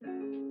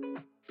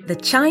The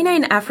China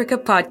in Africa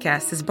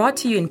podcast is brought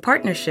to you in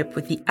partnership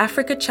with the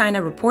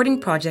Africa-China Reporting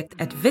Project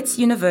at Wits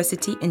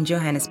University in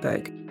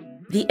Johannesburg.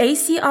 The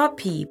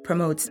ACRP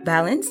promotes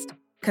balanced,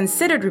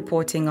 considered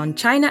reporting on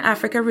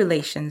China-Africa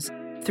relations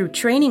through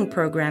training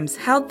programs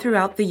held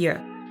throughout the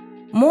year.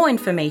 More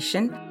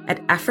information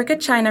at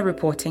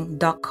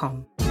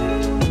africachinareporting.com.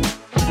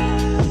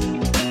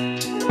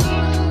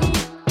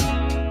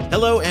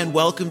 Hello and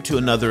welcome to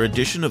another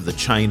edition of the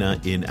China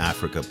in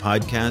Africa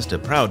podcast, a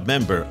proud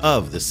member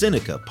of the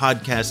Sinica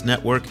Podcast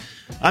Network.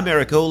 I'm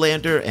Eric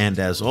Olander, and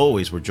as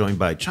always, we're joined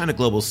by China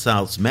Global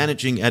South's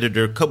managing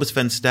editor, Cobus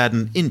Van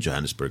Staden in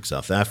Johannesburg,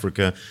 South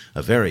Africa.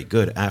 A very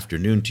good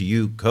afternoon to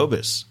you,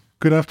 Cobus.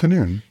 Good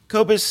afternoon.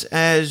 Cobus,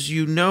 as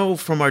you know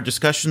from our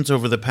discussions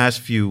over the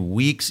past few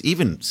weeks,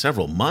 even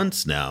several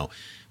months now,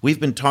 we've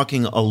been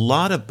talking a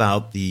lot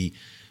about the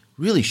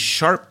really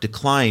sharp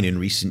decline in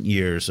recent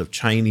years of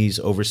Chinese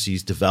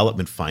overseas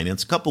development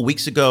finance. A couple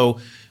weeks ago,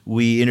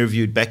 we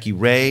interviewed Becky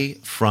Ray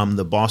from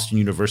the Boston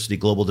University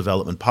Global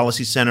Development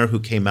Policy Center, who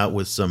came out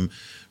with some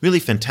really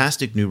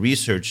fantastic new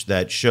research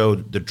that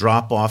showed the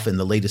drop-off in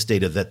the latest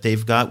data that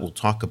they've got. We'll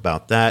talk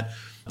about that.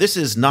 This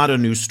is not a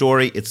new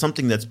story. It's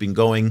something that's been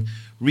going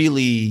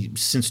really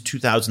since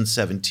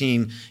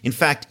 2017. In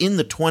fact, in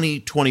the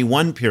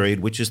 2021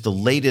 period, which is the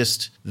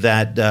latest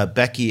that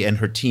Becky and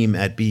her team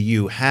at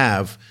BU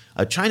have,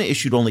 China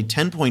issued only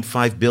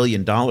 $10.5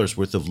 billion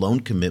worth of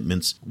loan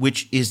commitments,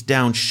 which is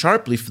down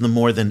sharply from the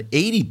more than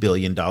 $80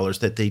 billion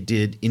that they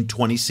did in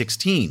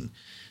 2016.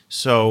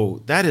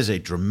 So that is a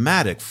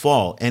dramatic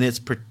fall, and it's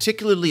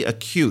particularly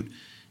acute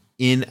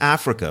in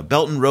Africa.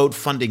 Belt and Road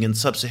funding in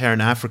sub-Saharan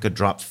Africa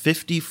dropped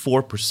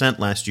 54%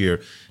 last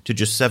year to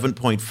just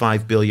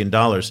 $7.5 billion.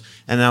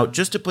 And now,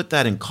 just to put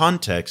that in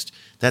context,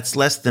 that's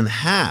less than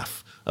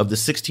half of the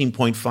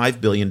 $16.5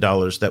 billion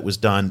that was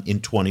done in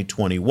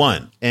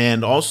 2021.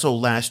 And also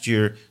last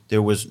year,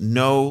 there was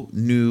no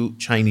new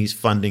Chinese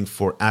funding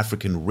for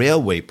African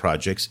railway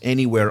projects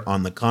anywhere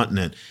on the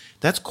continent.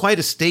 That's quite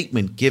a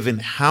statement given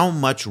how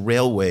much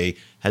railway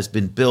has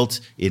been built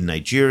in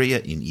Nigeria,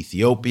 in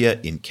Ethiopia,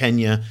 in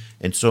Kenya,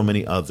 and so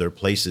many other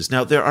places.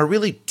 Now, there are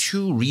really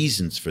two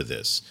reasons for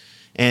this.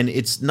 And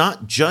it's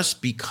not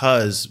just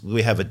because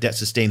we have a debt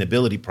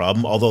sustainability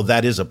problem, although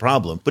that is a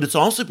problem, but it's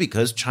also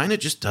because China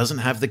just doesn't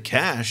have the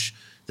cash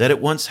that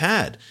it once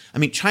had. I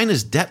mean,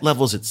 China's debt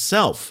levels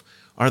itself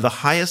are the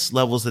highest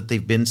levels that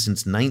they've been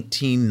since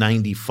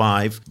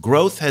 1995.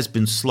 Growth has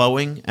been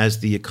slowing as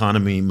the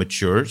economy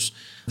matures.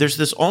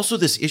 There's also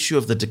this issue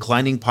of the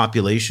declining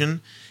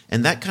population,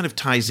 and that kind of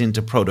ties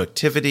into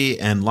productivity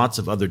and lots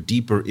of other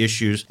deeper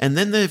issues. And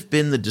then there have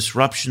been the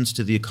disruptions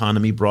to the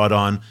economy brought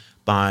on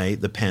by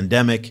the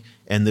pandemic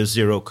and the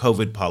zero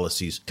COVID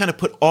policies. Kind of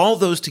put all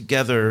those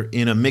together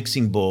in a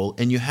mixing bowl,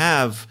 and you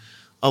have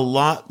a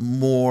lot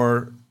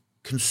more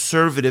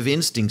conservative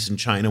instincts in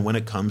China when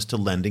it comes to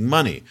lending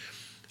money.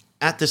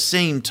 At the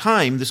same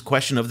time, this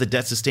question of the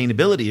debt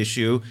sustainability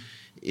issue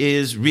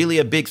is really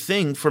a big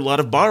thing for a lot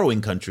of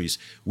borrowing countries.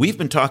 We've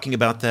been talking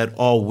about that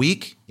all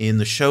week in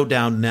the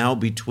showdown now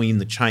between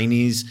the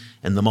Chinese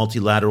and the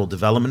multilateral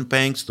development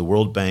banks, the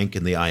World Bank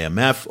and the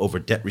IMF, over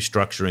debt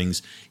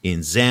restructurings in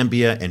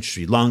Zambia and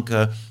Sri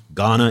Lanka.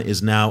 Ghana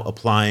is now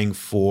applying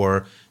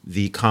for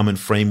the common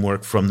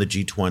framework from the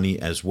G20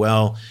 as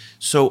well.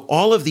 So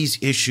all of these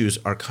issues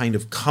are kind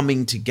of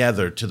coming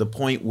together to the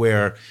point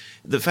where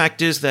the fact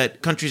is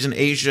that countries in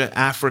Asia,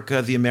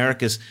 Africa, the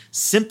Americas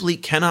simply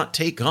cannot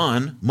take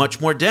on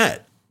much more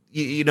debt.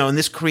 You know, and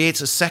this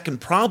creates a second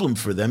problem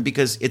for them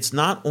because it's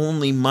not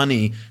only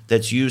money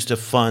that's used to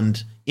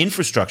fund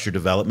infrastructure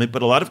development,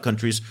 but a lot of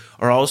countries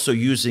are also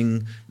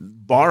using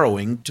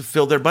borrowing to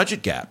fill their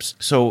budget gaps.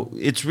 So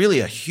it's really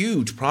a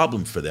huge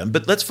problem for them.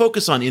 But let's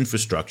focus on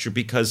infrastructure,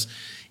 because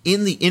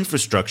in the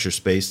infrastructure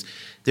space,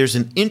 there's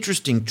an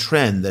interesting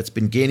trend that's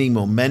been gaining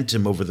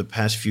momentum over the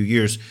past few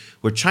years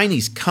where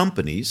Chinese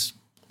companies,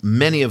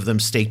 many of them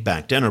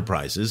state-backed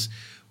enterprises,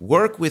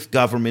 work with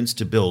governments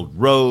to build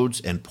roads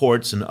and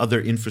ports and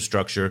other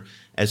infrastructure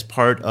as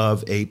part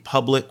of a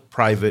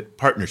public-private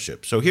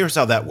partnership. So here's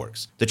how that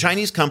works. The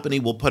Chinese company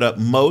will put up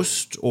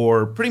most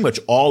or pretty much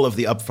all of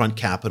the upfront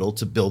capital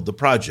to build the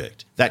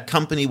project. That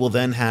company will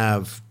then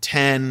have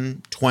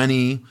 10,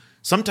 20,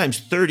 sometimes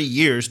 30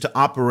 years to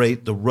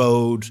operate the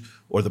road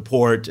or the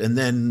port, and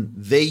then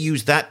they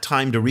use that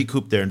time to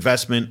recoup their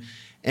investment.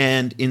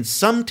 And in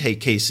some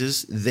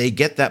cases, they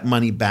get that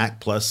money back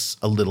plus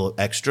a little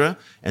extra,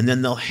 and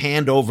then they'll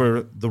hand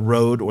over the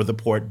road or the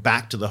port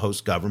back to the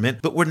host government.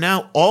 But we're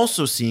now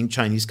also seeing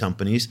Chinese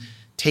companies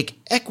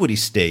take equity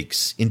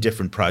stakes in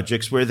different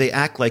projects where they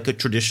act like a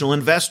traditional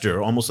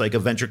investor, almost like a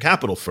venture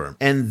capital firm,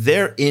 and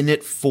they're in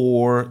it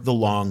for the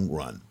long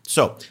run.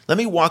 So let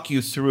me walk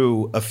you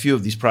through a few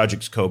of these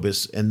projects,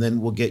 Cobus, and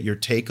then we'll get your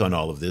take on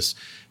all of this.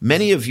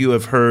 Many of you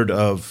have heard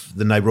of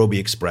the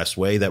Nairobi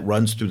Expressway that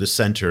runs through the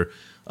center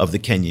of the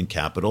Kenyan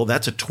capital.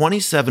 That's a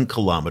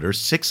 27-kilometer,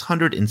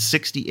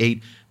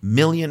 $668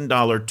 million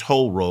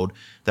toll road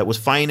that was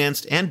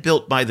financed and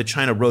built by the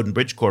China Road and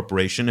Bridge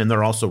Corporation, and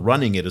they're also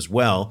running it as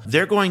well.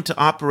 They're going to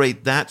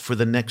operate that for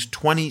the next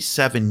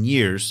 27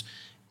 years.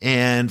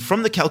 And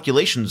from the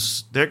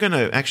calculations, they're going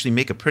to actually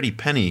make a pretty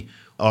penny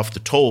off the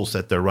tolls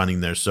that they're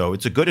running there. So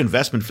it's a good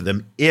investment for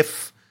them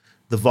if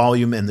the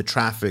volume and the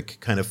traffic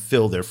kind of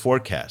fill their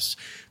forecasts.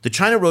 The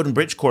China Road and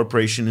Bridge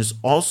Corporation is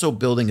also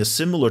building a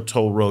similar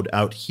toll road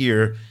out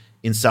here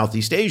in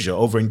Southeast Asia,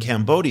 over in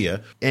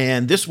Cambodia.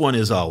 And this one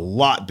is a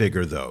lot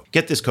bigger, though.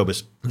 Get this,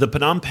 Cobus. The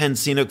Phnom Penh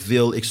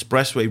Sihanoukville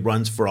Expressway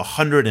runs for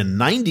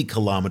 190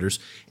 kilometers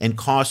and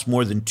costs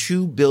more than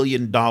 $2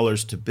 billion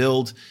to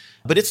build.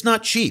 But it's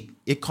not cheap.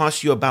 It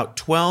costs you about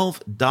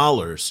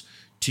 $12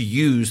 to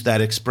use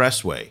that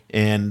expressway.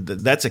 And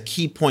that's a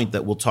key point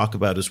that we'll talk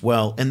about as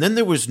well. And then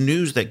there was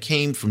news that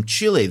came from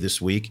Chile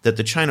this week that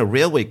the China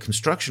Railway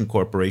Construction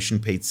Corporation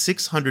paid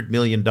 $600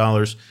 million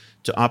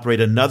to operate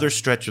another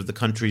stretch of the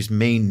country's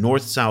main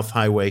north-south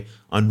highway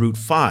on Route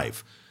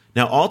 5.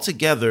 Now,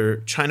 altogether,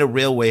 China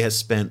Railway has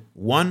spent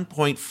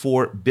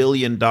 $1.4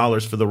 billion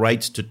for the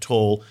rights to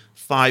toll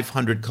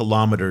 500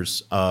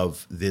 kilometers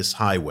of this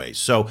highway.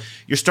 So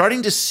you're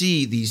starting to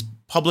see these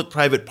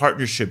public-private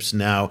partnerships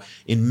now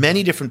in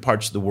many different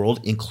parts of the world,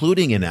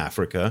 including in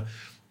Africa.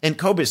 And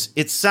Cobus,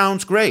 it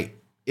sounds great.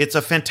 It's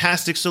a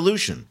fantastic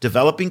solution.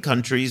 Developing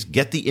countries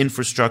get the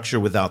infrastructure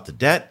without the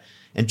debt,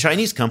 and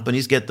Chinese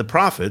companies get the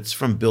profits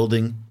from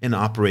building and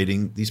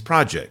operating these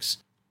projects.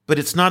 But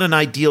it's not an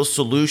ideal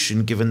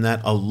solution given that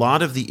a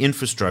lot of the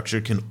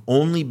infrastructure can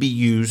only be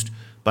used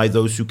by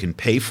those who can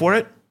pay for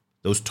it.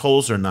 Those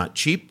tolls are not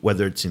cheap,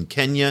 whether it's in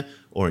Kenya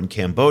or in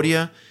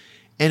Cambodia.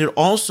 And it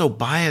also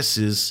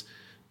biases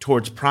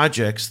towards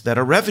projects that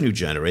are revenue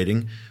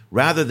generating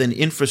rather than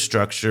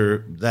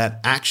infrastructure that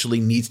actually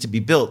needs to be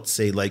built,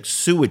 say like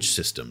sewage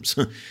systems.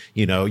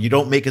 You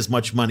don't make as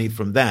much money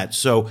from that.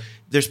 So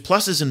there's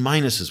pluses and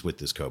minuses with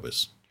this,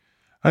 Cobus.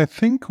 I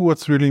think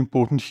what's really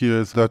important here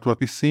is that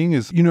what we're seeing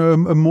is, a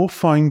more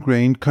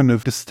fine-grained kind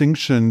of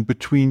distinction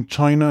between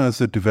China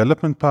as a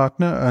development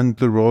partner and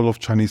the role of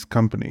Chinese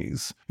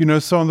companies.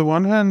 So on the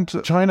one hand,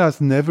 China has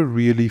never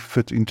really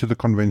fit into the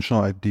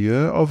conventional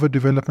idea of a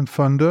development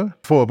funder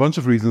for a bunch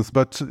of reasons,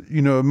 but,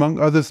 among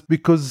others,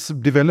 because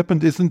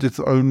development isn't its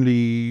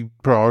only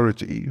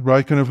priority,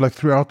 right? Kind of like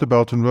throughout the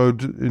Belt and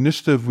Road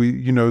Initiative,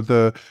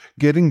 the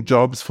getting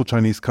jobs for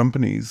Chinese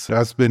companies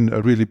has been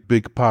a really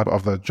big part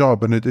of that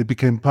job, and it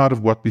became part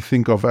of what we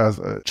think of as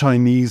a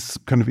Chinese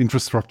kind of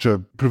infrastructure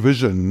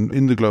provision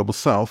in the global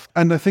south.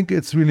 And I think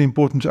it's really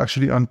important to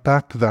actually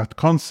unpack that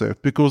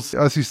concept because,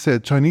 as you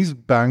said, Chinese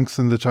banks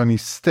and the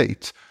Chinese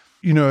state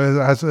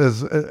has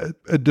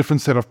a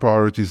different set of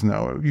priorities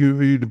now,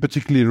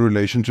 particularly in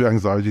relation to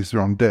anxieties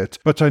around debt.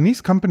 But Chinese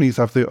companies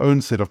have their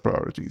own set of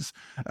priorities.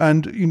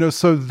 And,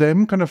 so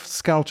them kind of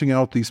scouting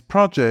out these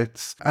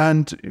projects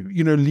and,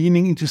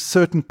 leaning into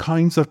certain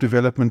kinds of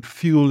development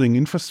fueling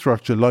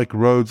infrastructure like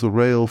roads or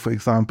rail, for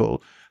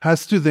example,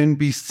 has to then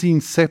be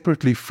seen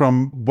separately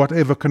from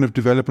whatever kind of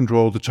development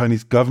role the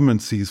Chinese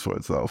government sees for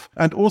itself.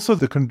 And also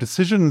the kind of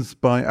decisions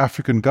by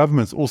African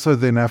governments also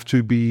then have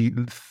to be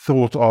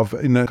thought of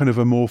in a kind of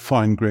a more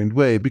fine-grained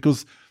way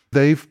because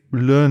they've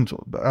learned,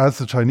 as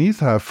the Chinese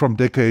have, from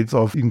decades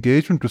of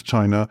engagement with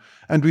China.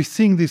 And we're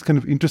seeing these kind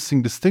of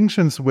interesting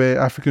distinctions where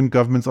African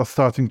governments are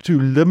starting to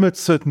limit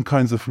certain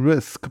kinds of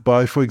risk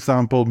by, for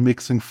example,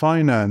 mixing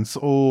finance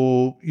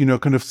or,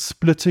 kind of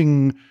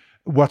splitting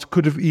what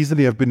could have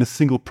easily have been a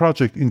single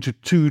project into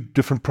two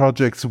different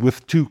projects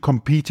with two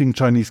competing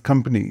Chinese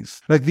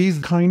companies. Like these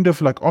kind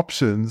of like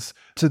options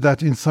to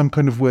that in some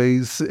kind of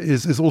ways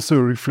is also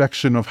a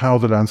reflection of how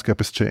the landscape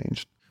has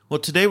changed. Well,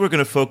 today we're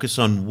going to focus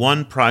on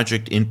one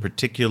project in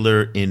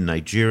particular in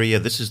Nigeria.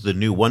 This is the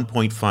new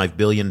 $1.5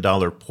 billion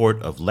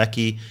port of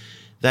Lekki.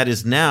 That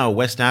is now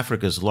West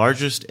Africa's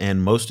largest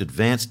and most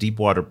advanced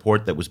deepwater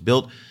port that was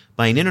built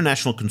by an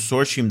international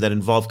consortium that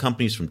involved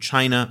companies from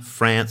China,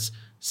 France,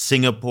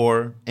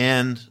 Singapore,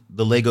 and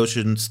the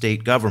Lagosian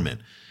state government.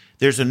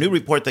 There's a new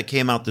report that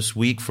came out this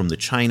week from the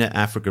China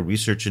Africa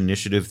Research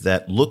Initiative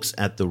that looks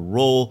at the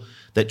role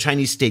that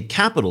Chinese state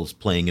capital is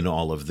playing in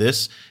all of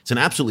this. It's an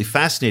absolutely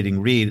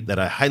fascinating read that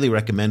I highly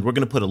recommend. We're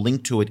going to put a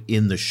link to it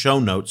in the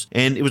show notes.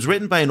 And it was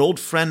written by an old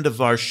friend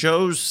of our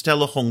shows,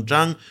 Stella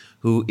Hongzhang,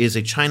 who is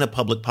a China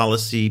public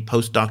policy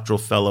postdoctoral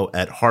fellow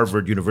at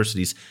Harvard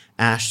University's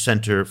Ash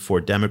Center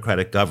for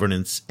Democratic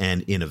Governance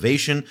and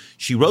Innovation.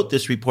 She wrote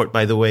this report,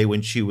 by the way,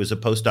 when she was a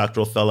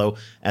postdoctoral fellow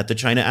at the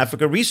China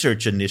Africa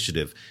Research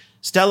Initiative.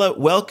 Stella,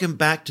 welcome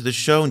back to the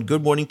show and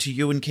good morning to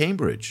you in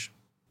Cambridge.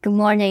 Good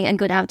morning and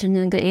good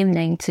afternoon, good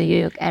evening to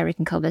you, Eric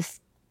and Cobus.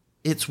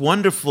 It's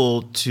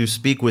wonderful to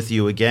speak with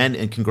you again,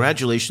 and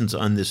congratulations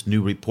on this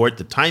new report.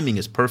 The timing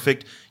is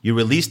perfect. You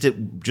released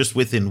it just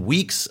within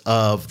weeks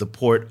of the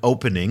port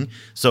opening,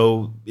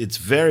 so it's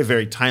very,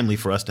 very timely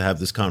for us to have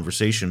this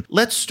conversation.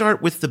 Let's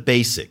start with the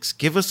basics.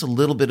 Give us a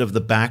little bit of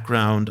the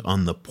background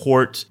on the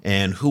port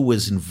and who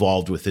was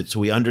involved with it so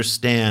we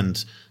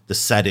understand the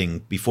setting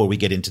before we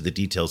get into the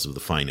details of the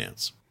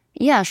finance.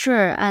 Yeah,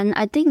 sure. And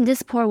I think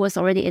this port was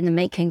already in the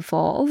making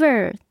for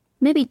over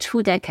maybe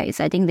 2 decades.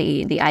 I think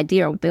the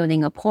idea of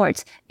building a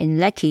port in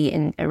Lekki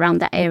and around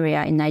that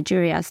area in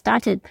Nigeria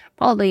started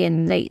probably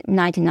in late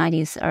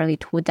 1990s, early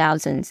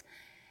 2000s.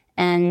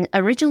 And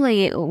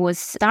originally it was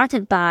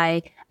started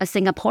by a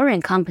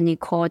Singaporean company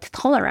called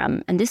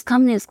Tolaram. And this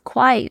company is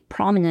quite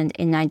prominent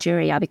in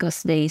Nigeria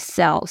because they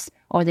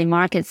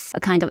markets a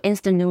kind of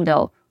instant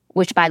noodle,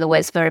 which by the way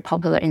is very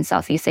popular in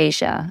Southeast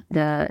Asia,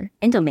 the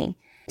Indomie.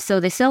 So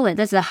they sell it.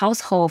 That's a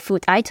household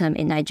food item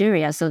in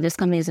Nigeria. So this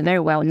company is very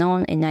well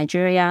known in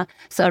Nigeria.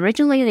 So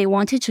originally they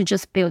wanted to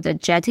just build a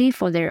jetty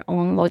for their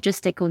own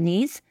logistical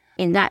needs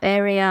in that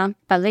area.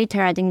 But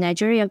later, I think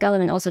Nigeria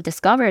government also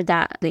discovered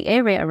that the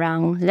area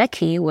around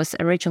Lekki was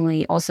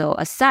originally also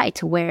a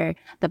site where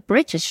the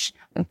British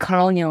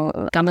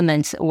colonial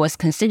government was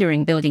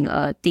considering building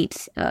a deep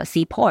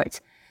sea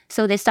port.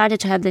 So they started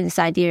to have this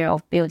idea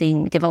of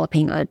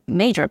developing a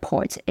major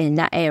port in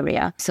that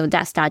area. So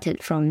that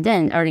started from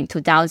then, early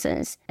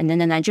 2000s. And then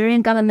the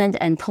Nigerian government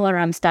and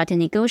Tolaram started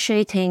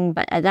negotiating.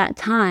 But at that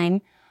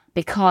time,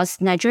 because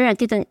Nigeria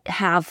didn't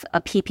have a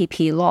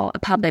PPP law, a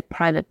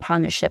public-private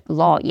partnership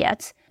law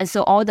yet. And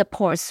so all the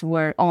ports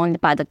were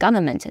owned by the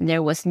government. And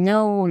there was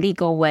no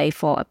legal way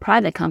for a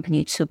private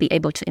company to be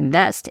able to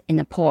invest in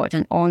a port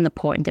and own the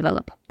port and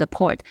develop the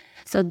port.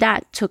 So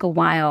that took a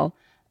while.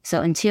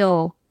 So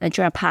until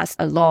Nigeria passed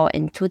a law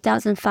in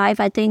 2005,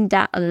 I think,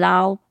 that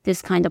allowed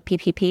this kind of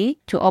PPP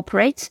to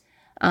operate.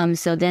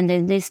 So then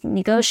they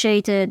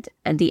negotiated.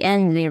 At the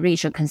end, they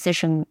reached a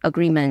concession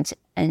agreement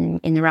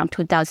in around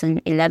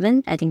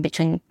 2011, I think,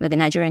 between the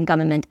Nigerian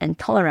government and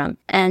Tolaram.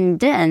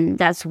 And then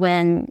that's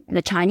when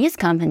the Chinese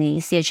company,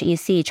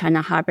 CHEC,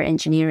 China Harbor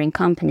Engineering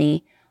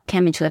Company,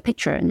 came into the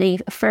picture.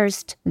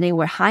 They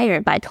were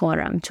hired by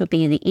Tolaram to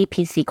be the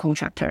EPC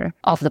contractor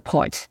of the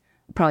port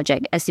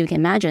project. As you can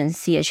imagine,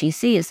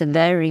 CHEC is a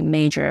very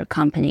major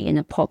company in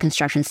the port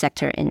construction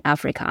sector in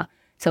Africa.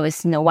 So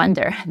it's no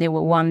wonder they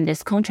will won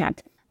this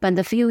contract. But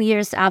a few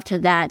years after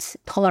that,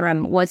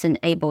 Tolaram wasn't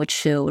able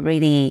to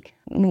really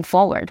move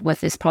forward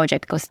with this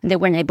project because they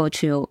weren't able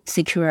to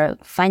secure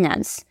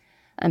finance.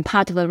 And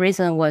part of the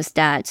reason was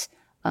that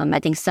I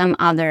think some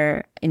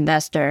other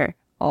investor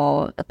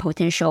or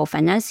potential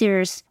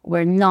financiers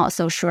were not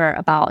so sure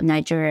about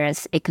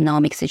Nigeria's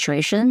economic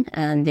situation,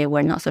 and they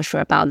were not so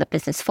sure about the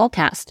business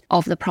forecast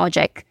of the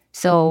project.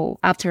 So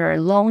after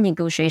long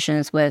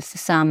negotiations with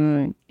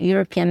some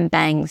European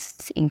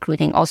banks,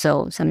 including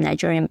also some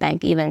Nigerian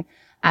bank, even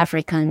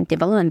African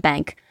Development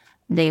Bank,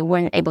 they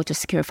weren't able to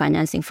secure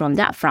financing from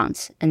that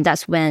front. And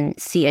that's when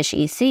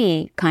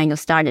CHEC kind of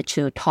started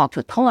to talk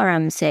to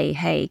Tolaram, say,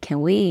 hey,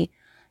 can we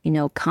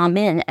come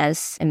in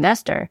as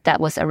investor? That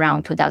was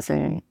around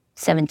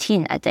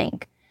 2017, I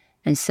think.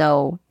 And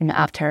so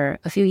after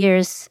a few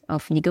years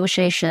of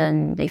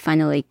negotiation, they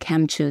finally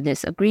came to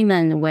this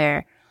agreement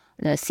where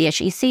the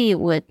CHEC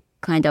would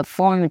kind of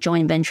form a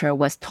joint venture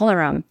with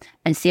Tolaram,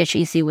 and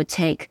CHEC would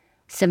take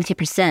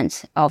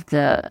 70% of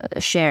the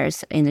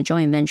shares in the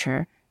joint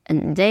venture.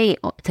 And they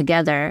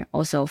together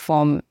also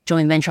form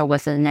joint venture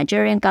with the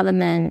Nigerian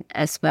government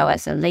as well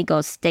as a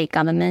Lagos state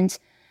government.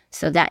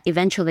 So that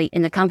eventually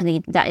in the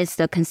company that is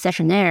the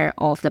concessionaire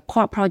of the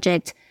port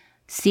project,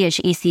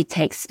 CHEC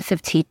takes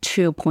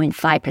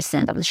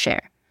 52.5% of the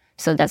share.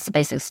 So that's the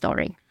basic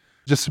story.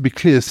 Just to be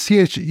clear,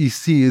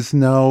 CHEC is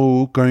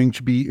now going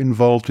to be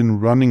involved in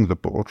running the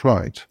port,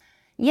 right?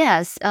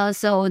 Yes.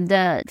 So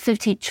the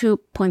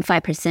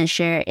 52.5%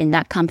 share in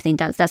that company,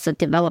 that's the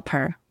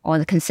developer or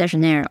the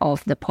concessionaire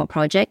of the port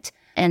project.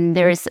 And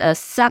there is a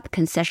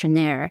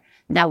sub-concessionaire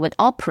that would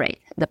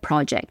operate the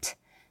project.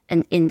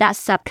 And in that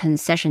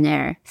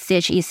sub-concessionaire,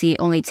 CHEC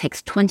only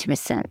takes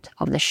 20%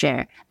 of the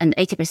share, and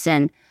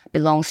 80%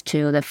 belongs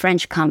to the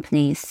French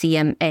company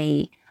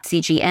CMA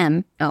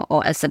CGM,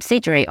 or a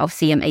subsidiary of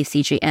CMA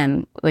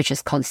CGM, which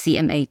is called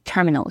CMA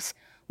Terminals,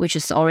 which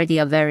is already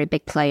a very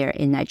big player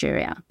in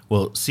Nigeria.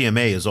 Well,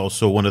 CMA is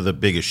also one of the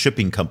biggest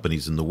shipping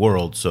companies in the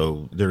world,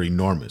 so they're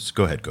enormous.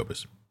 Go ahead,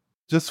 Kobus.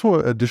 Just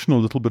for additional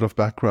little bit of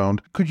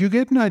background, could you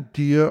get an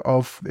idea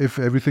of, if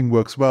everything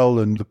works well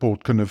and the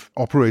port kind of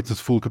operates at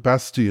full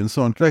capacity and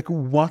so on, like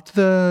what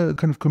the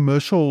kind of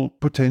commercial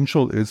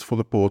potential is for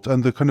the port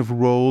and the kind of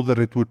role that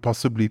it would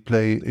possibly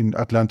play in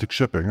Atlantic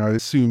shipping? I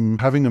assume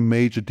having a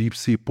major deep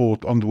sea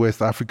port on the West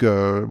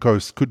Africa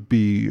coast could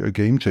be a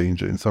game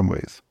changer in some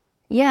ways.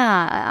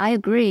 Yeah, I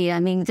agree. I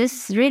mean,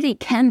 this really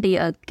can be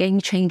a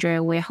game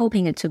changer. We're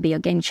hoping it to be a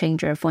game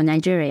changer for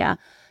Nigeria.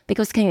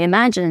 Because can you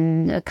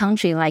imagine a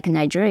country like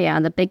Nigeria,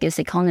 the biggest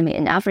economy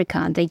in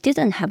Africa, they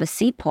didn't have a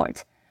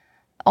seaport.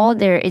 all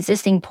their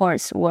existing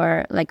ports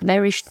were like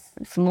very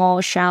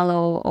small,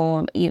 shallow,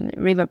 or even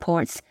river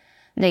ports.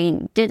 They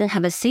didn't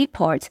have a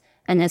seaport.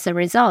 And as a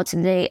result,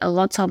 a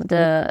lot of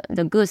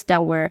the goods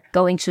that were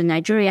going to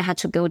Nigeria had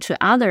to go to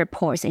other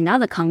ports in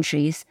other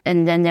countries.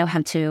 And then they'll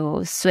have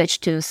to switch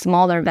to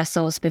smaller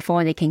vessels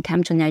before they can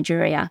come to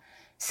Nigeria.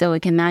 So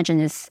you can imagine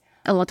it's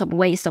a lot of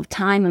waste of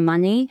time and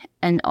money.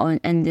 And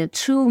the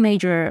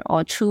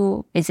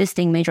two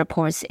existing major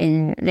ports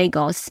in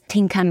Lagos,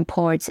 Tinkan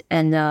Port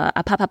and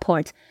Apapa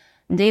Port,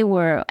 they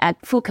were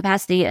at full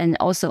capacity and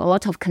also a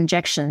lot of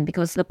congestion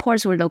because the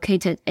ports were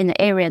located in an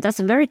area that's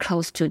very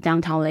close to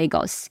downtown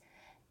Lagos.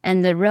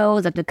 And the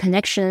roads, the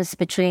connections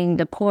between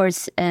the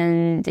ports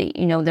and the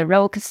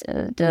roads,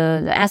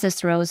 the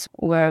access roads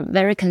were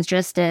very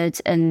congested,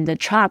 and the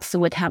trucks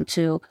would have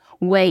to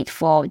wait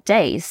for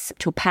days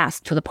to pass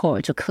to the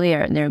port to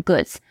clear their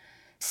goods.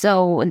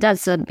 So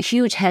that's a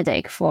huge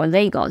headache for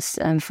Lagos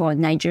and for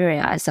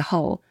Nigeria as a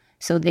whole.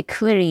 So they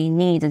clearly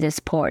need this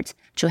port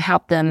to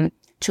help them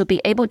to be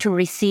able to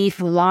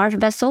receive large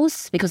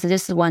vessels, because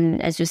this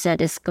one, as you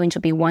said, is going to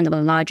be one of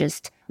the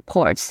largest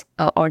ports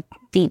or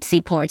deep sea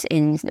ports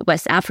in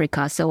West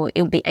Africa. So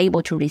it will be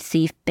able to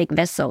receive big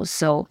vessels.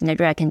 So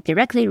Nigeria can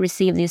directly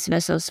receive these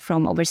vessels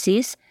from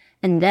overseas.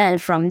 And then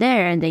from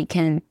there, they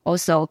can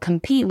also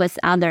compete with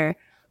other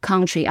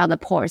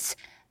ports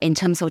in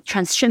terms of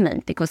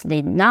transshipment, because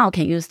they now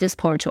can use this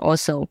port to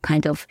also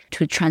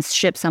to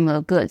transship some of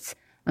the goods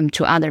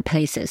to other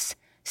places.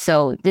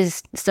 So this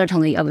is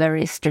certainly a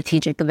very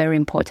strategic, a very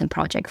important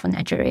project for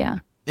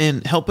Nigeria.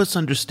 And help us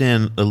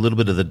understand a little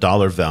bit of the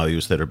dollar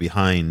values that are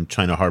behind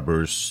China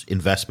Harbor's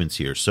investments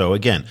here. So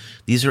again,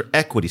 these are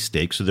equity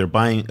stakes, so they're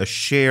buying a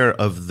share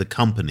of the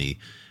company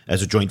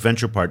as a joint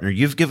venture partner.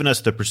 You've given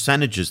us the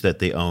percentages that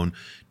they own.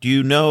 Do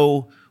you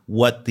know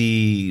what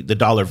the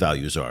dollar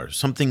values are?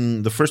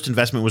 The first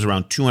investment was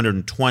around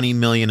 220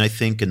 million, I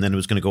think, and then it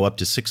was going to go up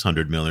to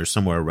 600 million or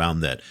somewhere around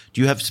that.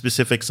 Do you have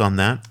specifics on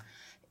that?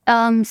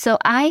 So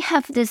I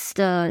have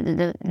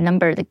the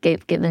number that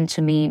given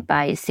to me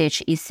by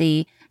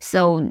CHEC.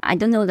 So I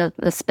don't know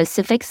the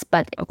specifics,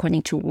 but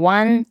according to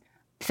one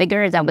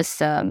figure, that was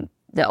the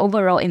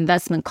overall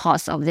investment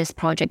cost of this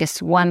project is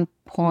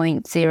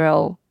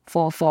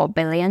 $1.044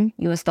 billion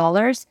US.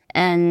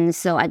 And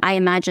so I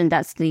imagine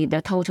that's the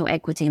total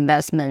equity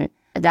investment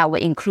that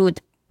would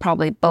include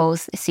probably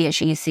both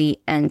CHEC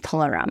and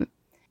Tolaram.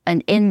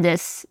 And in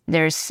this,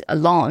 there's a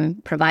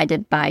loan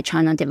provided by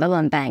China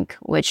Development Bank,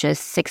 which is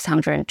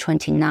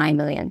 $629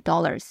 million.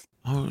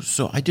 Oh,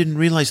 so I didn't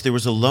realize there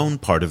was a loan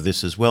part of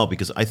this as well,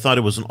 because I thought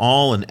it was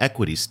all an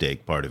equity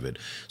stake part of it.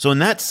 So in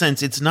that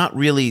sense, it's not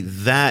really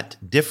that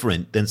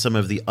different than some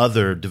of the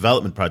other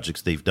development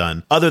projects they've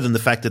done, other than the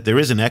fact that there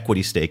is an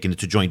equity stake and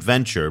it's a joint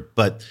venture.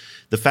 But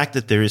the fact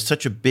that there is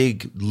such a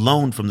big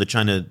loan from the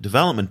China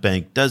Development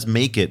Bank does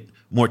make it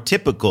more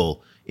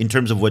typical in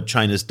terms of what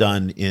China's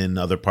done in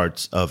other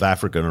parts of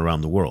Africa and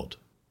around the world.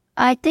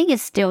 I think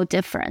it's still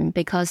different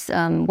because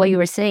what you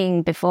were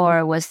saying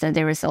before was that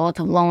there is a lot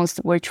of loans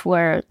which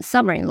were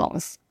sovereign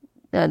loans.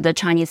 The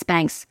Chinese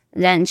banks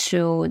lent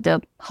to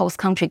the host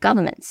country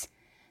governments.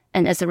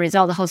 And as a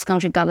result, the host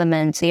country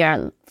government, they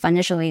are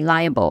financially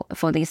liable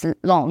for these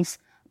loans.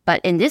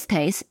 But in this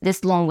case,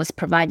 this loan was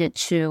provided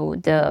to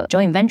the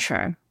joint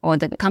venture or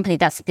the company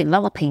that's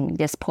developing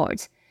this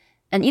port.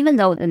 And even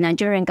though the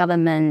Nigerian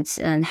government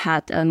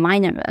had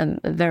a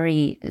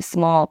very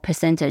small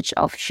percentage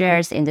of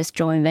shares in this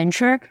joint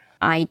venture,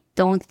 I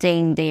don't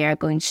think they are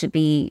going to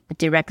be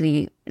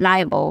directly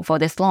liable for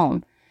this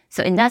loan.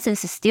 So in that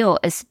sense,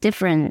 it's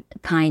different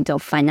kind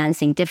of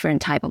financing,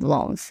 different type of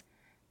loans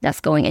that's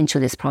going into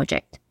this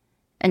project.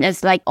 And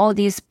it's like all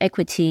these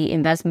equity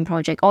investment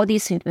projects, all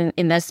these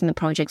investment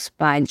projects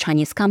by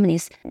Chinese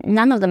companies,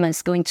 none of them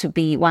is going to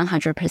be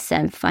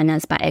 100%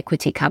 financed by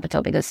equity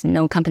capital because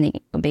no company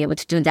will be able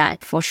to do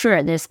that. For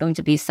sure, there's going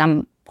to be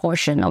some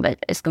portion of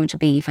it is going to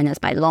be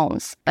financed by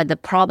loans. But the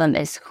problem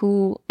is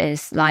who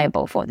is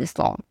liable for this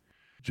loan.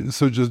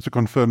 So just to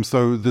confirm,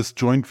 so this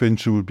joint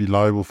venture would be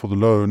liable for the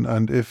loan,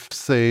 and if,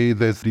 say,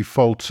 there's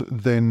default,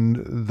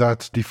 then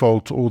that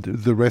default or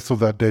the rest of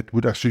that debt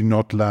would actually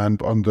not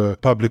land on the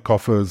public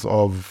coffers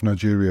of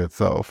Nigeria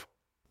itself?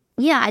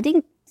 Yeah, I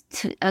think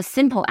a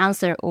simple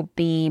answer would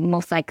be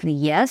most likely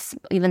yes,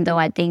 even though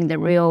I think the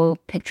real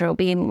picture will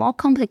be more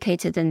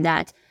complicated than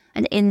that.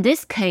 And in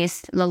this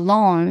case, the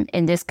loan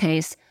in this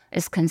case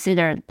is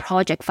considered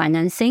project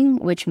financing,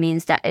 which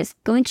means that it's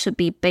going to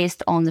be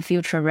based on the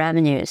future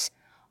revenues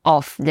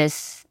of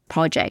this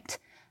project.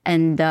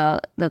 And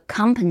the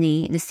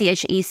company, the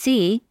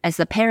CHEC, as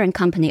the parent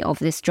company of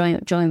this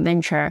joint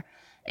venture,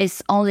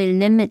 is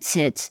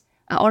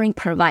only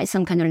provides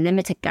some kind of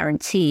limited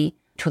guarantee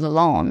to the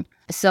loan.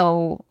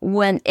 So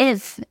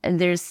if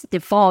there's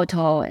default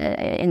or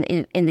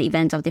in the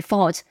event of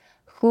default,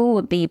 who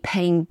would be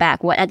paying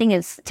back? What I think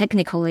is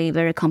technically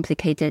very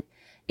complicated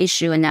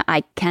issue, and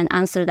I can't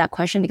answer that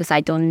question because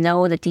I don't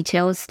know the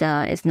details.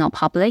 It's not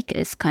public.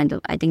 It's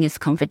I think it's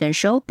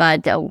confidential.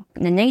 But the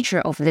nature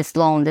of this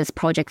loan, this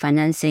project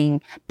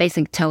financing,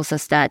 basically tells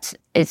us that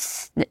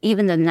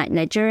even the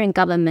Nigerian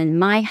government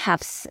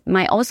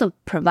might also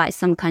provide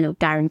some kind of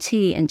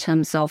guarantee in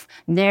terms of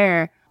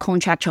their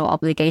contractual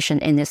obligation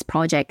in this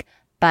project.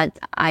 But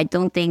I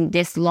don't think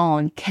this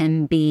loan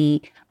can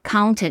be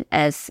counted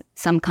as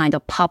some kind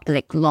of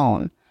public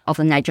loan of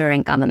the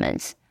Nigerian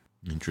government.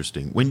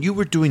 Interesting. When you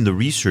were doing the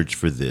research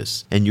for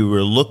this and you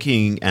were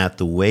looking at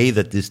the way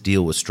that this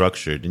deal was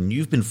structured, and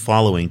you've been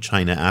following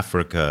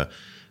China-Africa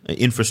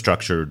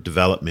infrastructure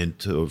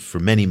development for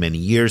many, many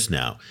years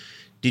now,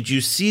 did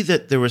you see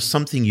that there was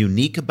something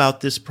unique about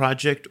this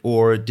project,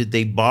 or did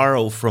they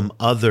borrow from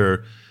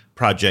other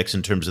projects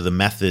in terms of the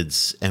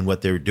methods and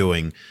what they were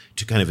doing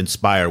to kind of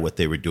inspire what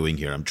they were doing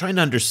here? I'm trying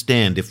to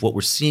understand if what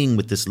we're seeing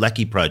with this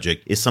Lekki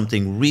project is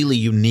something really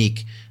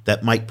unique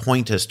that might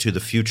point us to the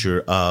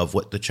future of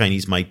what the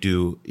Chinese might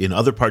do in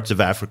other parts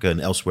of Africa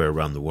and elsewhere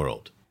around the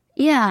world.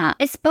 Yeah,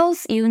 it's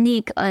both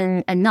unique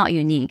and not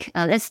unique.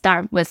 Let's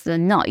start with the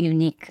not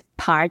unique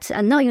part.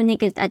 Not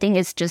unique, I think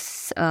it's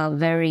just a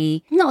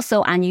very not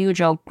so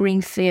unusual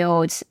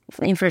greenfield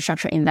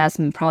infrastructure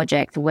investment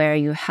project where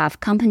you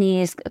have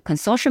companies,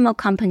 consortium of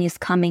companies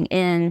coming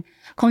in,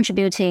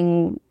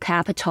 contributing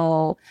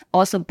capital,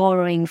 also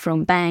borrowing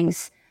from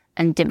banks,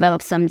 and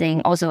develop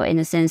something also in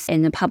a sense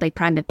in a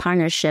public-private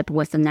partnership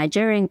with the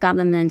Nigerian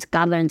government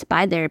governed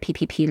by their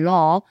PPP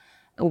law,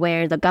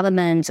 where the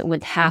government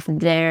would have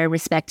their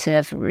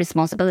respective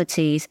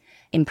responsibilities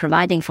in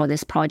providing for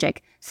this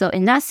project. So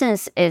in that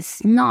sense,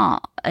 it's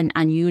not an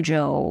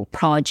unusual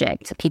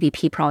project,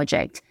 PPP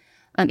project,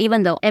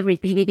 even though every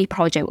PPP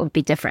project would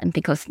be different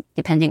because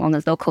depending on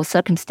the local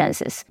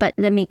circumstances. But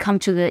let me come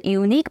to the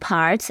unique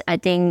part. I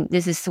think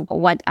this is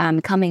what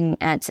I'm coming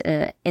at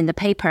in the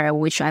paper,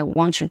 which I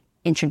want to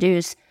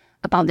introduce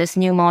about this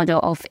new model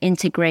of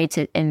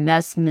integrated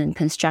investment,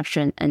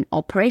 construction, and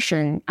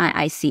operation,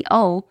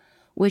 IICO,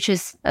 which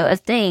is a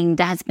thing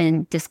that has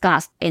been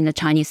discussed in the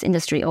Chinese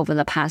industry over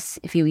the past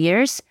few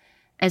years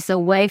as a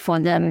way for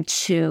them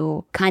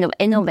to kind of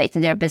innovate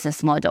their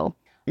business model.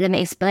 Let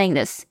me explain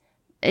this.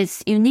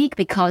 It's unique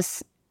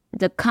because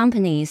the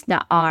companies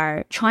that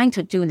are trying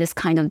to do this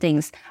kind of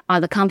things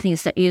are the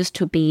companies that used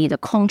to be the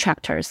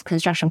contractors,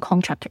 construction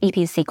contractor,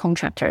 EPC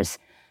contractors.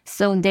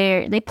 So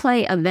they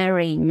play a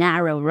very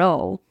narrow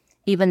role,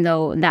 even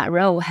though that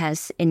role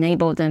has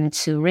enabled them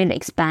to really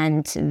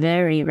expand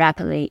very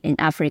rapidly in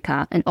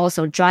Africa and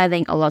also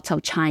driving a lot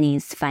of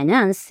Chinese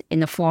finance in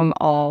the form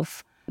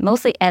of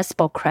mostly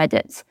export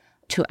credits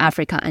to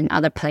Africa and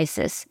other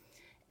places.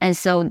 And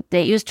so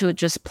they used to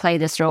just play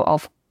this role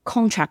of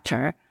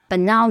contractor, but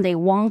now they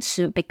want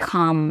to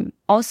become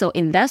also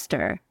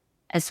investor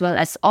as well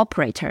as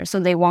operator. So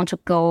they want to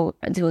go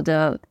to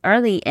the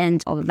early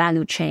end of the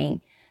value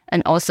chain.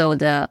 And also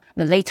the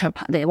later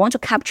part, they want to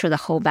capture the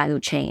whole value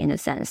chain in a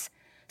sense.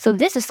 So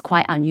this is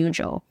quite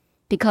unusual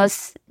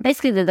because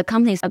basically the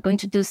companies are going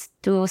to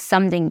do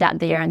something that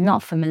they are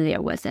not familiar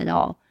with at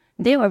all.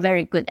 They were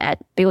very good at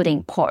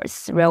building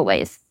ports,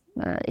 railways,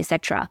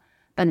 etc.,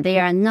 but they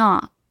are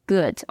not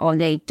good, or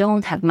they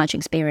don't have much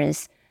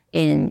experience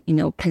in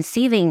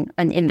conceiving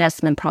an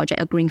investment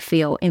project, a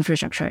greenfield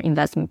infrastructure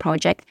investment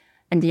project,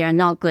 and they are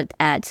not good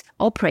at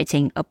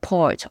operating a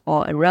port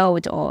or a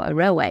road or a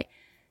railway.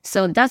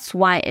 So that's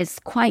why it's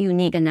quite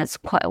unique, and that's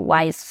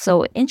why it's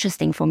so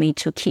interesting for me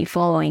to keep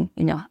following,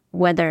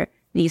 whether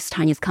these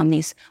Chinese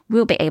companies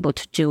will be able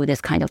to do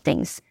this kind of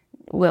things,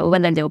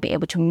 whether they'll be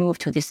able to move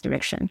to this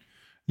direction.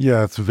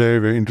 Yeah, it's very,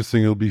 very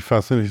interesting. It'll be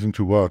fascinating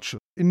to watch.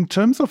 In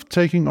terms of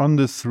taking on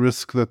this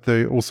risk that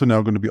they're also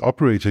now going to be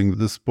operating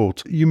this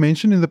port, you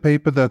mentioned in the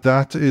paper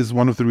that is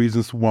one of the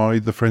reasons why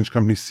the French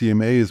company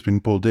CMA has been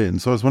pulled in.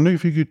 So I was wondering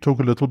if you could talk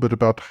a little bit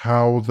about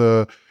how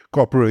the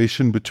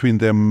cooperation between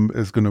them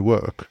is going to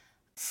work.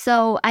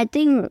 So I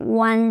think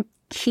one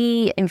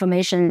key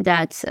information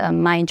that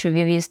my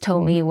interviewees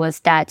told me was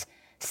that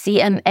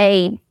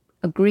CMA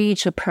agreed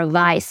to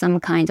provide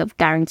some kind of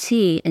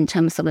guarantee in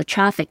terms of the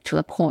traffic to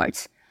the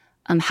port.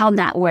 How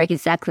that works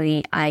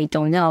exactly, I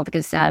don't know,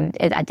 because I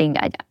think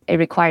it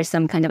requires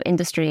some kind of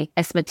industry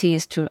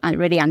expertise to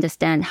really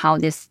understand how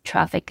this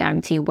traffic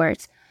guarantee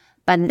works.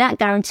 But that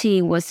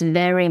guarantee was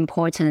very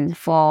important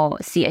for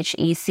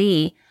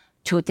CHEC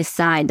to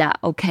decide that,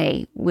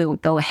 okay, we'll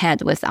go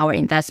ahead with our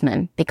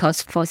investment,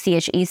 because for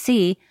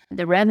CHEC,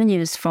 the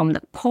revenues from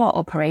the port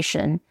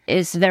operation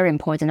is very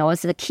important, or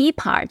it's the key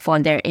part for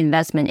their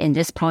investment in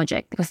this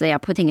project, because they are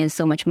putting in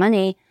so much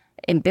money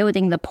in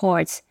building the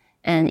ports.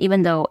 And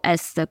even though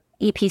as the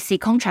EPC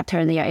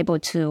contractor, they are able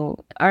to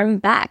earn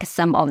back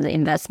some of the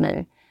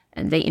investment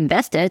they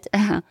invested,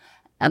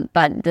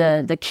 but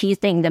the key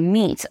thing, the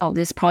meat of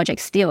this project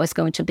still is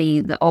going to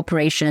be the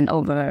operation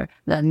over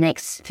the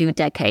next few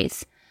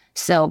decades.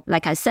 So,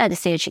 like I said,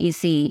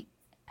 CHEC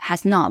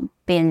has not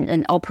been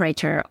an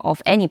operator of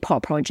any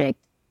port project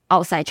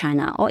outside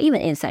China or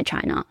even inside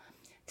China.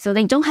 So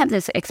they don't have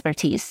this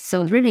expertise.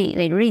 So really,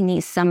 they really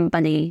need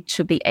somebody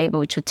to be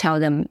able to tell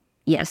them,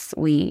 yes,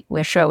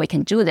 we're sure we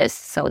can do this.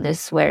 So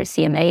this is where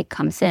CMA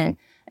comes in.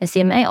 And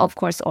CMA, of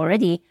course,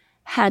 already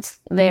had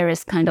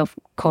various kind of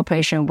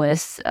cooperation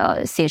with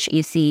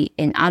CHEC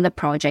in other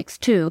projects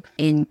too.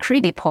 In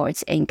Kribi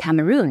Ports in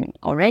Cameroon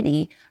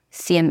already,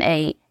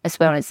 CMA, as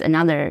well as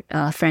another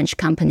French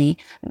company,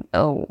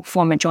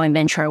 form a joint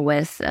venture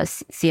with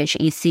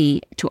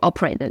CHEC to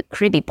operate the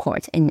Kribi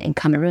port in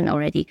Cameroon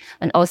already.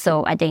 And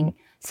also, I think,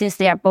 since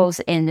they are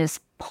both in this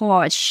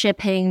port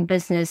shipping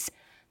business,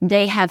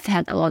 they have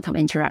had a lot of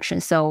interaction.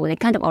 So they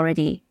kind of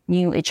already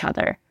knew each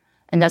other.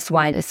 And that's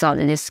why they thought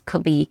that this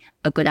could be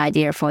a good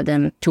idea for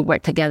them to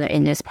work together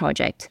in this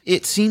project.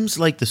 It seems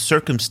like the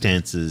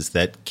circumstances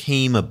that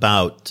came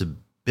about to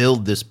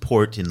build this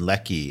port in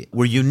Lekki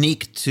were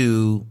unique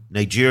to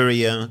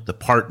Nigeria, the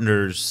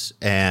partners,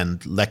 and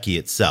Lekki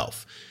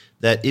itself.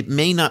 That it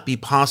may not be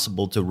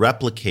possible to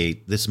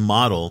replicate this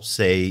model,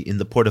 say, in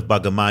the port of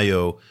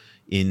Bagamoyo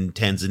in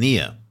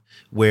Tanzania,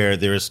 where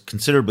there's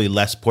considerably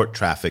less port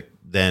traffic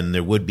than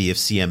there would be if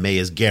CMA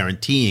is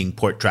guaranteeing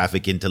port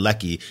traffic into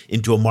Lekki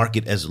into a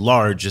market as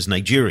large as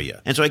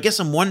Nigeria. And so I guess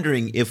I'm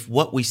wondering if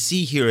what we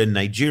see here in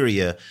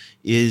Nigeria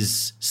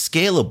is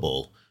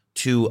scalable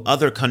to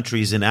other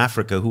countries in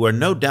Africa who are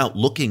no doubt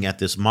looking at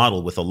this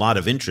model with a lot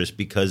of interest,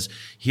 because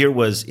here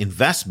was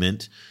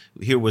investment,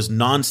 here was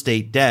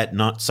non-state debt,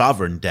 not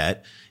sovereign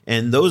debt,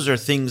 and those are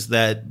things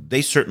that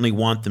they certainly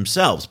want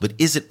themselves. But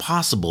is it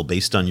possible,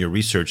 based on your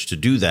research, to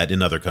do that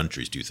in other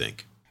countries, do you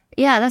think?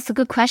 Yeah, that's a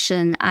good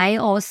question. I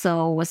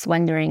also was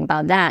wondering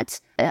about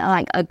that.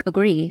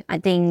 Agree. I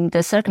think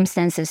the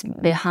circumstances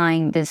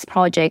behind this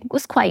project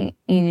was quite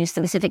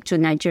specific to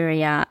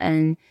Nigeria.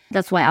 And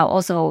that's why I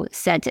also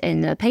said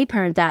in the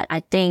paper that I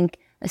think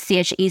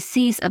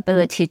CHEC's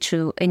ability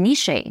to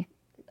initiate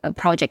a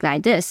project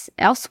like this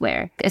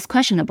elsewhere is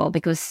questionable,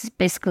 because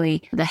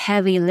basically the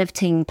heavy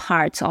lifting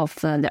part of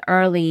the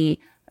early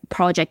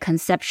project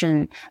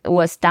conception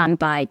was done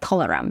by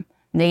Tolaram.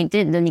 They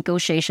did the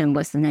negotiation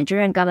with the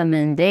Nigerian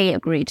government. They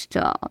agreed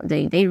to,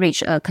 they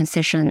reached a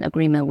concession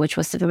agreement, which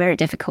was very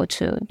difficult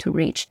to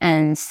reach.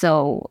 And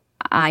so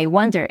I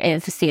wonder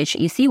if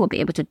CHEC will be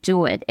able to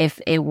do it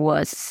if it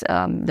was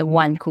the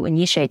one who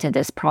initiated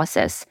this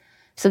process.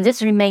 So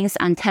this remains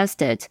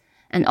untested.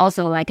 And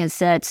also, like I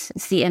said,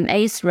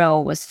 CMA's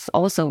role was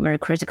also very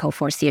critical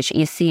for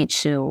CHEC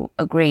to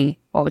agree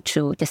or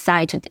to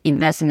decide to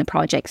invest in the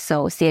project.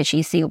 So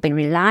CHEC will be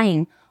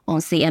relying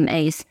on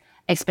CMA's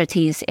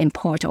expertise in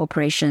port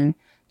operation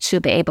to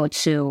be able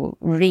to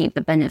reap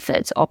the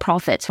benefits or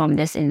profits from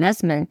this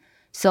investment.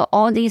 So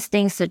all these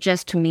things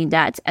suggest to me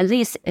that, at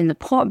least in the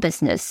port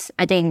business,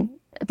 I think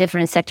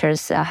different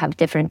sectors have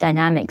different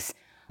dynamics.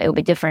 It will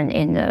be different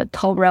in the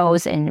toll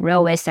roads and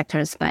railway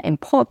sectors, but in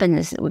port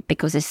business,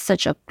 because it's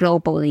such a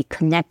globally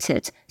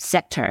connected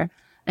sector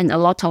and a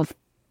lot of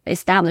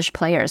established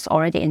players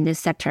already in this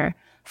sector,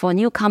 for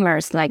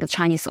newcomers like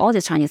all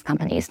the Chinese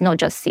companies, not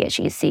just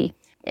CHEC,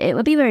 it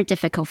would be very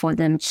difficult for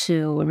them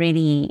to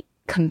really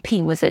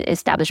compete with the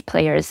established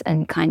players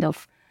and kind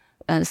of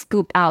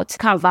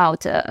carve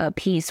out a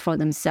piece for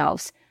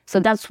themselves. So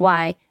that's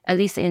why, at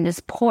least in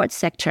this port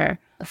sector,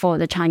 for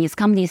the Chinese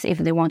companies, if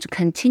they want to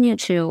continue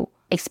to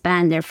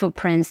expand their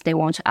footprints, they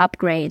want to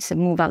upgrade,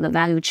 move out the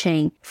value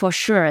chain, for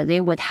sure they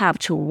would have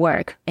to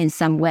work in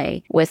some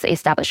way with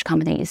established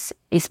companies,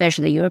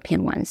 especially the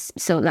European ones.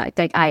 So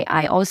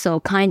I also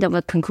kind of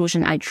a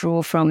conclusion I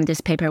drew from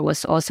this paper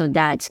was also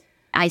that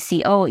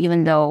ICO,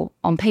 even though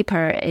on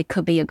paper it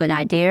could be a good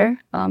idea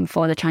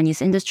for the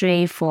Chinese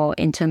industry,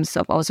 in terms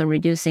of also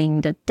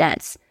reducing the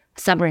debts,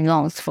 sovereign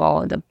loans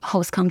for the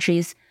host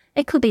countries,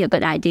 it could be a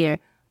good idea.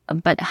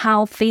 But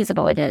how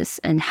feasible it is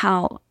and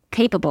how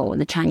capable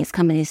the Chinese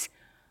companies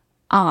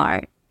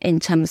are in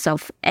terms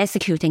of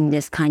executing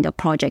this kind of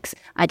projects,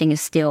 I think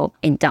is still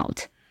in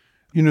doubt.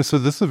 So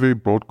this is a very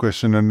broad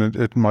question, and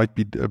it might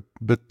be a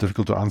bit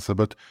difficult to answer.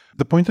 But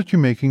the point that you're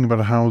making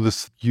about how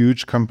this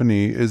huge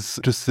company is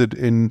interested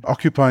in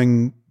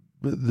occupying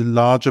the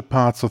larger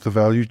parts of the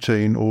value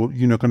chain, or,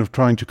 kind of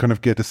trying to kind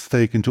of get a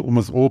stake into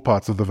almost all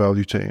parts of the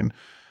value chain,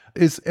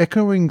 is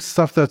echoing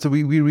stuff that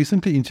we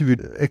recently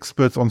interviewed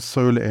experts on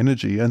solar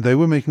energy, and they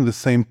were making the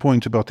same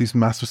point about these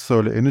massive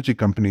solar energy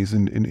companies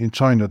in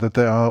China, that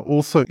they are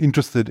also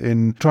interested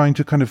in trying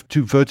to kind of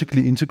to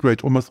vertically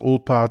integrate almost all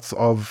parts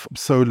of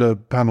solar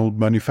panel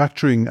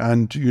manufacturing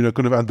and,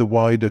 kind of add the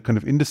wider kind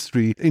of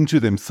industry into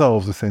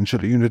themselves,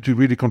 essentially, to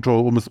really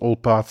control almost all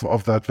parts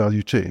of that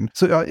value chain.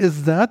 So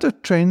is that a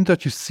trend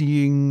that you're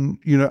seeing,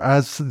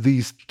 as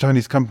these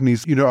Chinese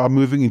companies, are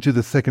moving into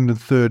the second and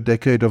third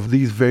decade of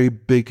these very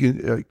big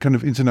kind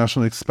of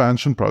international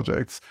expansion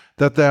projects,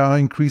 that they are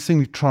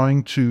increasingly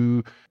trying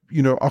to,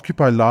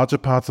 occupy larger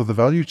parts of the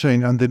value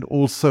chain? And then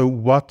also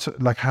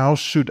how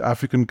should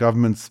African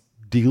governments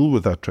deal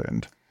with that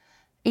trend?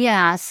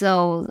 Yeah,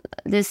 so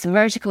this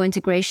vertical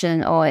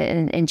integration, or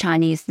in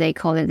Chinese, they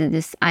call it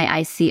this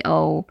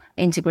IICO,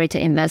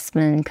 Integrated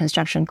Investment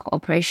Construction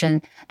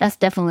Cooperation. That's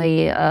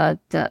definitely a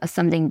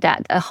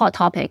hot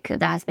topic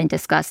that has been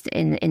discussed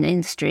in the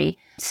industry.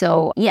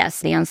 So yes,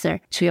 the answer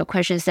to your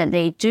question is that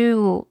they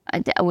do.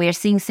 We are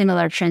seeing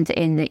similar trends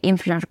in the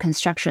infrastructure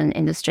construction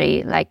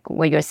industry, like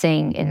what you're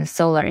saying in the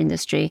solar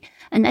industry.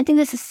 And I think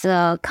this is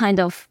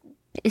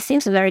it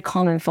seems very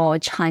common for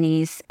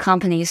Chinese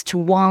companies to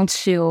want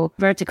to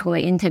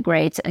vertically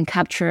integrate and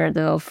capture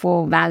the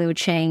full value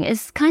chain. It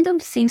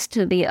seems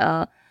to be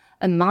a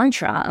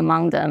mantra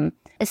among them.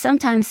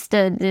 Sometimes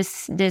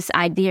this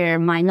idea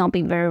might not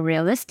be very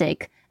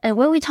realistic. And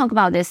when we talk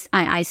about this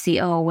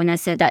IICO, when I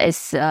said that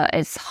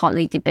it's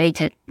hotly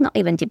debated, not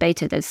even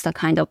debated, it's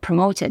kind of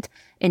promoted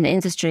in the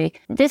industry,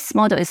 this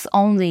model is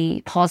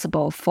only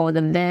possible for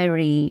the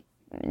very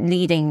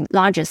leading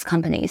largest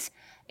companies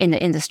in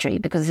the industry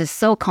because it's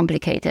so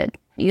complicated.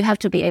 You have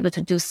to be able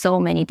to do so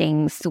many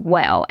things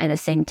well at the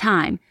same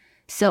time.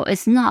 So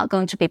it's not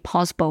going to be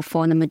possible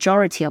for the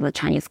majority of the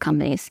Chinese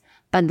companies,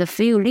 but the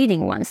few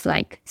leading ones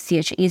like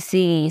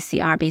CHEC,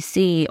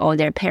 CRBC, or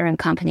their parent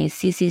companies,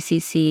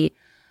 CCCC,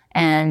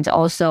 and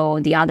also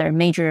the other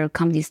major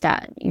companies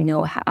that,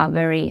 are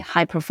very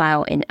high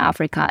profile in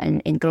Africa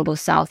and in Global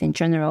South in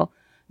general,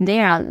 they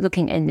are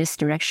looking in this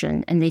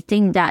direction. And they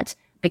think that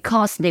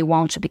because they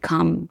want to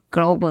become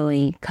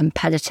globally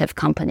competitive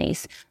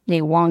companies,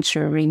 they want to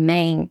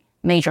remain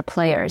major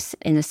players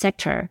in the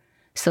sector.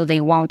 So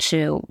they want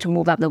to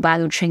move up the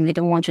value chain. They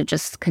don't want to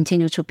just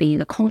continue to be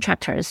the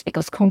contractors,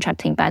 because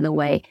contracting, by the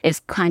way,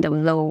 is kind of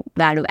low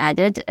value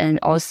added. And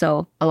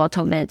also a lot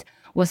of it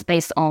was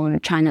based on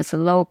China's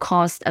low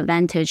cost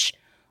advantage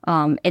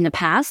in the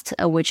past,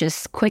 which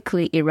is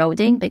quickly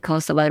eroding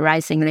because of a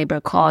rising labor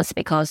cost,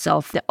 because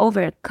of the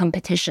over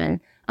competition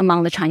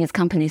among the Chinese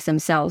companies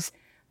themselves,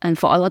 and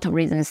for a lot of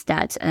reasons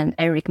that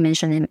Eric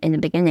mentioned in the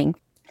beginning.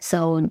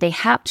 So they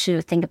have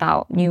to think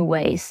about new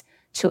ways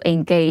to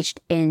engage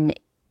in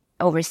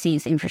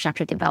overseas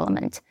infrastructure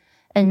development.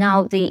 And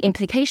now the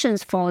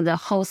implications for the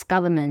host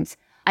governments,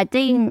 I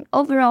think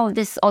overall,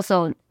 this is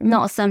also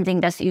not something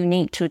that's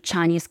unique to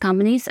Chinese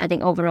companies. I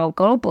think overall,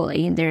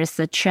 globally, there's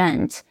a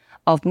trend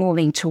of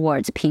moving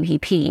towards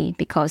PPP,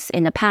 because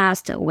in the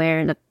past,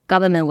 where the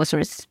government was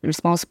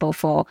responsible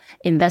for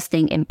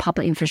investing in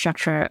public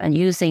infrastructure and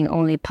using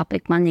only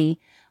public money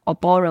or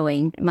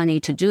borrowing money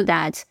to do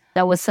that,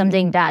 that was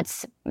something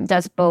that's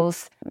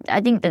both. I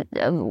think that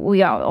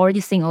we are already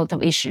seeing a lot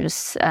of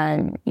issues.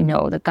 And,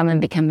 the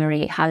government became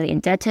very highly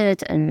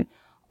indebted, and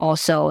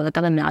also the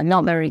government are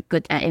not very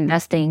good at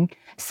investing.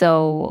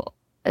 So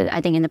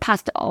I think in the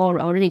past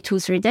already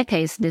 2-3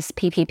 decades, this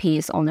PPP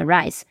is on the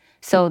rise.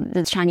 So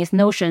the Chinese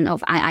notion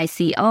of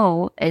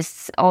IICO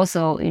is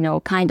also,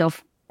 kind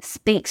of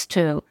speaks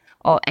to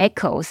or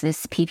echoes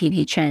this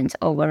PPP trend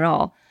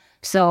overall.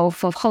 So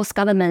for host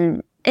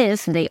government,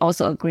 if they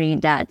also agree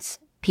that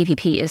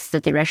PPP is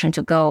the direction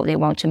to go, they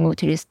want to move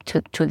to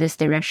this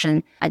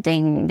direction, I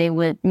think they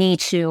would need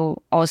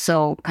to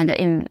also kind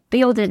of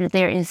build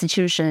their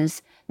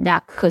institutions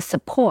that could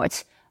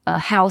support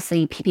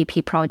healthy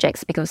PPP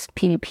projects, because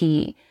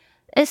PPPs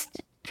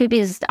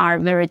are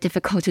very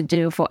difficult to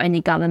do for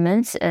any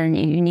government, and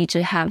you need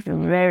to have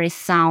very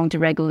sound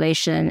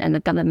regulation, and the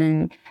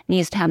government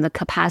needs to have the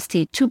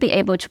capacity to be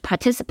able to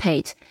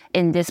participate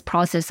in this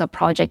process of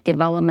project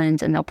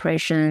development and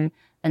operation,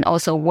 and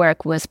also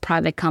work with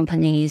private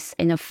companies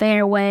in a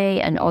fair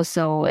way, and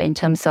also in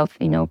terms of,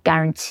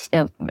 guarantee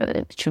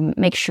to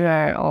make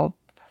sure or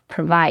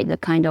provide the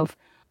kind of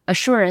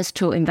assurance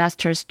to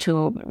investors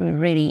to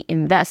really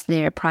invest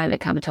their private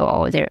capital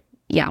or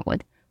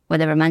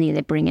whatever money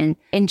they bring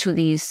into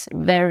these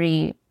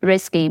very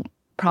risky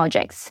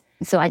projects.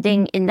 So I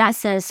think in that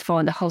sense,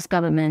 for the host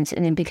government,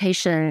 an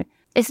implication,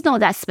 it's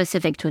not that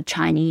specific to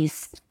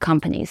Chinese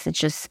companies. It's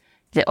just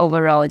the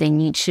overall, they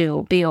need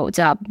to build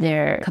up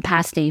their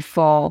capacity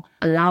for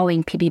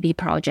allowing PPP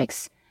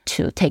projects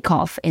to take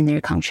off in their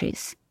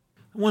countries.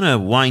 I want to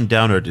wind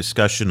down our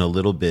discussion a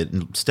little bit,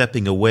 and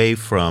stepping away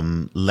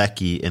from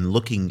Lekki and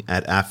looking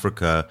at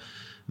Africa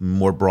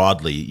more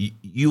broadly.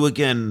 You,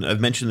 again, I've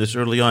mentioned this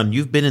early on,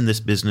 you've been in this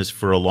business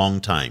for a long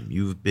time.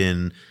 You've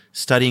been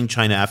studying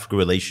China-Africa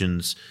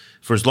relations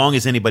for as long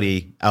as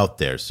anybody out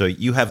there. So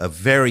you have a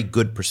very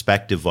good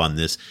perspective on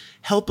this.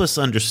 Help us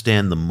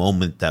understand the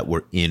moment that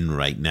we're in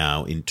right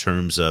now in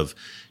terms of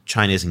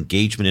China's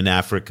engagement in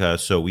Africa.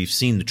 So we've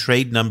seen the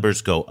trade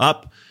numbers go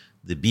up.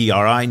 The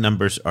BRI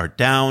numbers are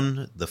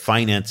down. The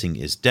financing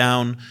is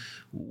down.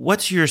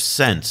 What's your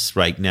sense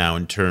right now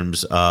in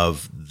terms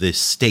of the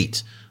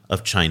state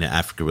of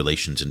China-Africa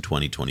relations in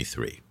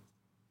 2023?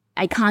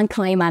 I can't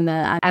claim I'm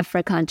an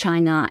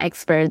Africa-China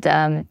expert,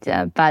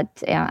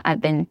 but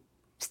I've been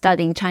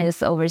studying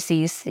China's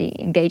overseas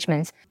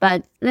engagements.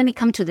 But let me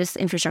come to this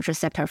infrastructure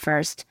sector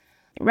first.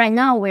 Right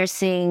now, we're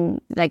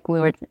seeing, like we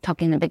were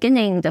talking in the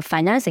beginning, the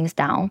financing is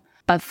down.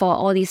 But for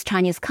all these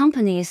Chinese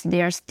companies,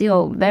 they are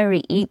still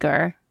very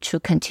eager to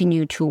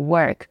continue to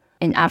work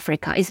in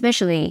Africa,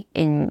 especially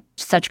in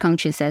such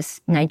countries as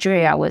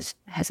Nigeria,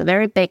 has a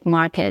very big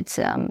market,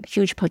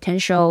 huge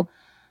potential.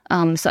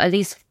 So at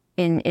least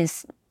in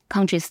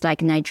countries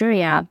like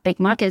Nigeria, big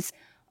markets,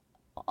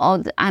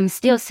 I'm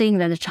still seeing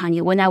that the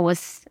Chinese, when I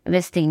was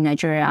visiting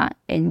Nigeria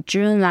in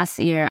June last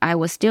year, I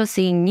was still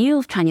seeing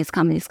new Chinese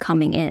companies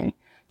coming in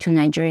to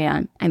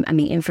Nigeria. I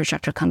mean,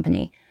 infrastructure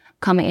company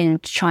coming in,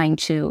 trying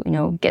to,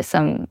 get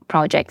some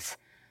projects.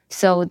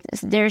 So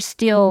there's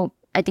still,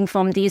 I think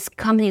from these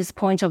companies'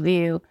 point of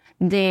view,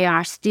 they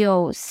are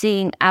still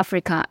seeing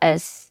Africa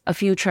as a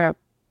future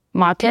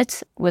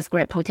market with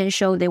great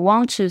potential. They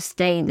want to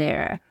stay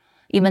there,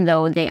 even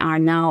though they are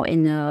now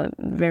in a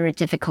very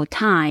difficult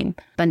time,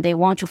 but they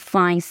want to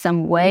find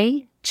some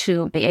way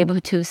to be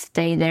able to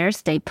stay there,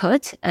 stay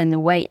put,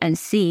 and wait and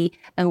see,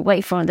 and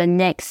wait for the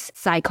next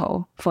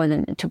cycle for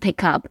them to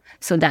pick up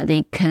so that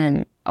they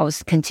can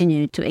also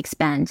continue to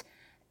expand.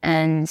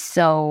 And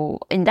so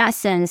in that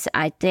sense,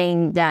 I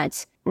think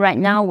that right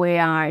now we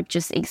are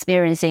just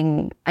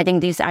experiencing, I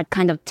think these are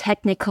kind of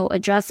technical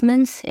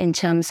adjustments in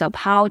terms of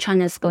how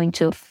China is going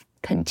to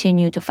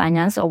continue to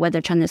finance, or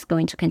whether China is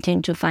going to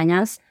continue to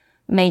finance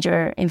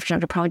major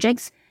infrastructure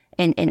projects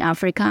in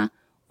Africa,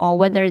 or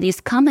whether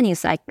these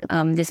companies, like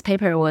this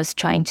paper was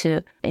trying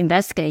to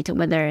investigate,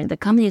 whether the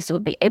companies will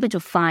be able to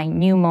find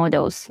new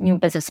models, new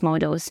business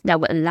models that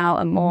would allow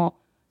a more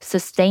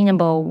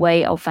sustainable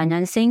way of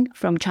financing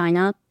from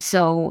China.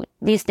 So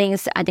these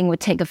things, I think,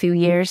 would take a few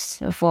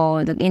years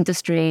for the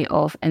industry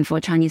and for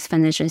Chinese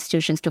financial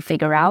institutions to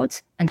figure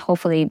out, and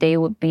hopefully they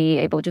would be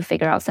able to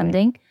figure out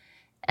something.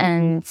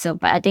 And so,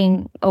 but I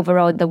think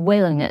overall the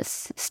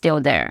willingness still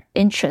there,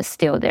 interest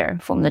still there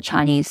from the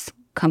Chinese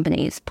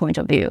companies' point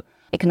of view,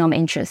 economic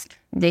interest.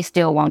 They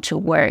still want to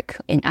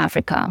work in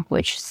Africa,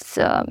 which is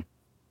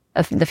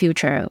the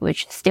future,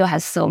 which still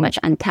has so much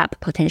untapped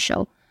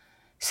potential.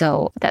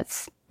 So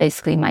that's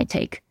basically my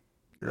take.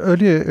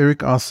 Earlier,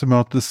 Eric asked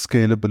about the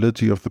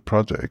scalability of the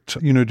project.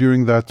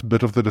 During that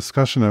bit of the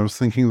discussion, I was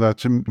thinking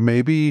that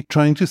maybe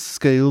trying to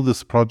scale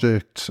this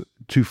project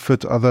to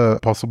fit other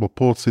possible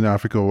ports in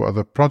Africa or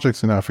other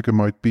projects in Africa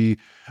might be,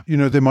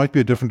 there might be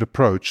a different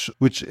approach,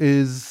 which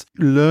is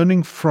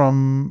learning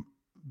from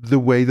the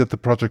way that the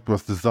project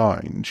was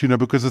designed,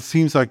 because it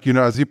seems like,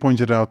 as you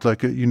pointed out, like,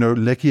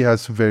 Lekki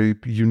has a very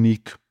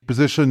unique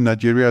position,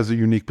 Nigeria has a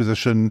unique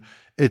position.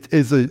 It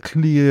is a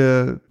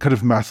clear kind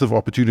of massive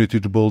opportunity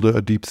to build a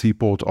deep sea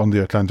port on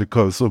the Atlantic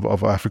coast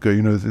of Africa.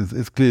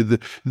 It's clear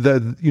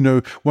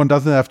that one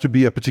doesn't have to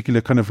be a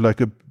particular kind of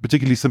like a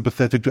particularly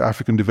sympathetic to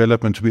African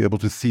development to be able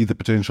to see the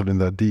potential in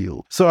that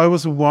deal. So I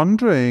was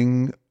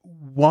wondering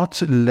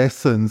what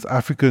lessons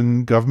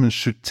African governments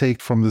should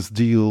take from this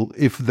deal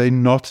if they're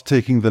not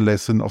taking the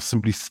lesson of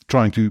simply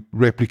trying to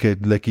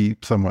replicate Lekki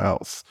somewhere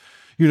else.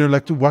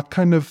 Like what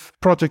kind of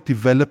project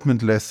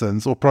development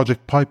lessons or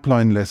project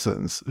pipeline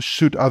lessons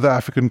should other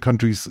African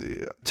countries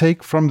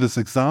take from this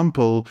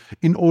example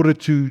in order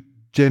to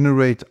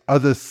generate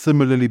other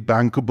similarly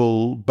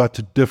bankable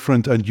but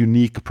different and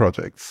unique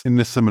projects in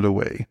a similar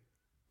way?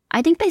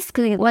 I think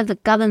basically what the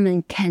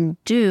government can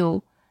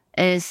do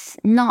is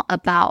not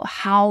about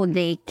how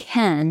they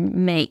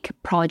can make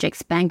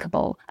projects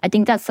bankable. I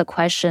think that's a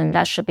question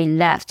that should be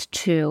left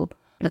to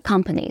the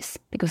companies,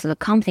 because the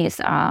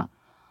companies are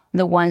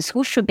the ones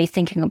who should be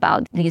thinking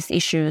about these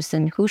issues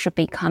and who should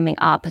be coming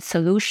up with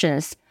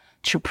solutions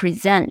to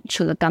present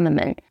to the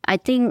government. I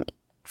think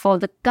for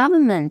the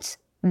government,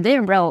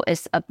 their role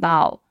is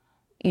about,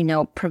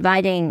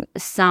 providing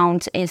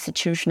sound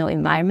institutional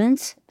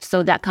environments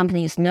so that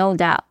companies know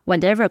that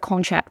whatever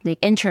contract they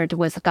entered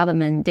with the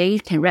government, they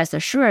can rest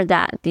assured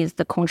that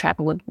the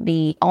contract would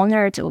be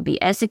honored, it will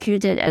be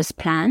executed as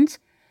planned,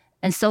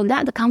 and so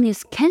that the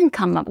companies can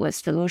come up with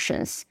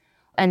solutions.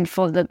 And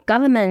for the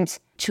government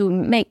to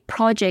make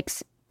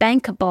projects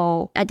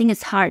bankable, I think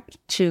it's hard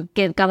to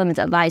give government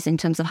advice in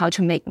terms of how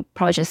to make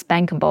projects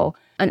bankable.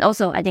 And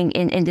also, I think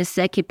in this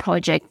Lekki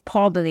project,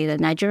 probably the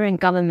Nigerian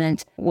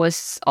government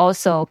was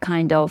also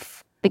kind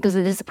of, because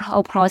this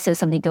whole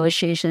process of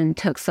negotiation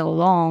took so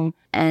long,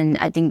 and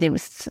I think there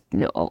was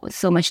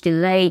so much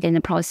delayed in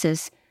the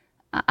process.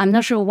 I'm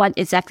not sure what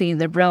exactly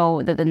the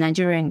role that the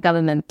Nigerian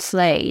government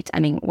played.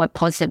 I mean, what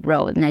positive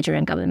role the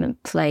Nigerian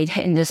government played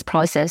in this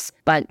process.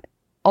 But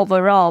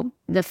overall,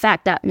 the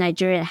fact that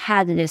Nigeria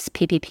had this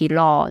PPP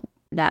law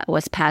that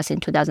was passed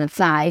in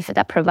 2005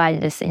 that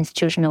provided this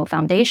institutional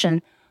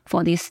foundation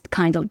for these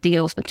kinds of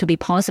deals to be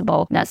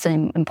possible, that's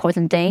an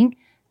important thing.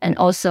 And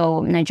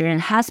also, Nigeria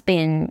has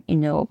been,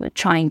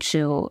 trying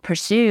to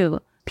pursue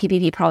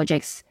PPP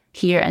projects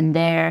here and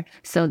there.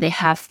 So they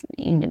have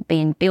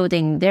been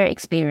building their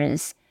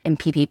experience in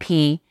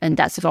PPP, and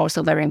that's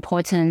also very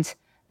important.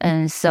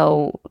 And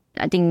so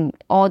I think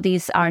all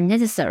these are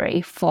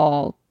necessary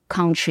for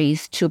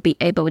countries to be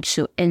able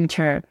to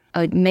enter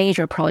a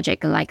major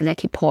project like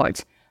Lekki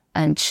Port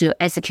and to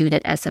execute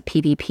it as a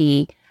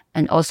PPP,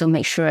 and also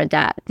make sure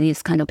that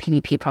these kind of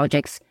PPP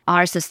projects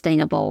are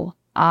sustainable,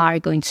 are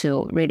going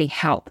to really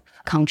help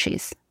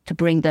countries to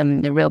bring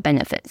them the real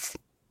benefits.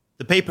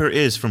 The paper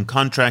is From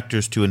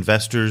Contractors to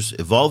Investors,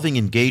 Evolving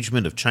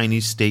Engagement of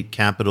Chinese State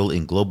Capital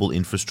in Global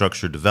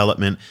Infrastructure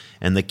Development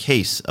and the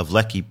Case of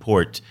Lekki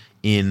Port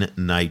in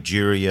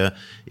Nigeria.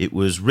 It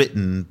was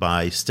written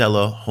by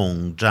Stella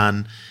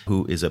Hongzhan,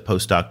 who is a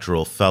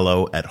postdoctoral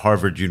fellow at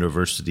Harvard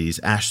University's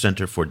Ash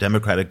Center for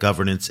Democratic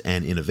Governance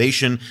and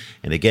Innovation.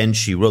 And again,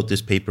 she wrote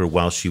this paper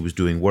while she was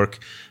doing work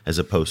as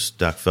a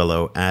postdoc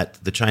fellow at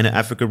the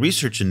China-Africa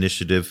Research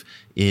Initiative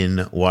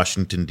in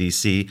Washington,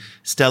 D.C.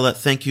 Stella,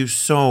 thank you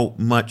so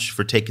much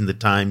for taking the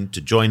time to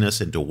join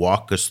us and to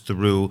walk us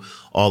through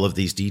all of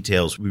these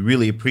details. We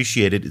really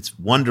appreciate it. It's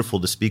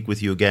wonderful to speak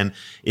with you again.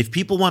 If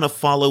people want to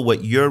follow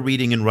what you're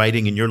reading and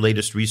writing in your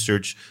latest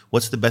research,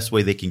 what's the best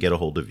way they can get a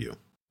hold of you?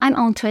 I'm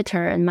on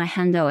Twitter and my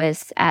handle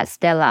is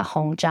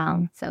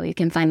 @StellaHongzhan, so you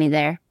can find me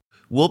there.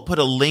 We'll put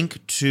a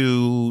link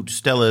to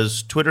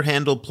Stella's Twitter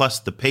handle plus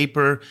the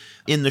paper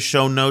in the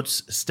show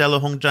notes. Stella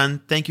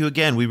Hongzhan, thank you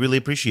again. We really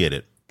appreciate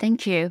it.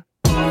 Thank you.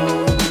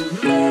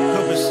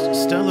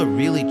 Stella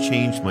really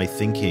changed my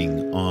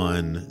thinking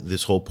on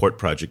this whole port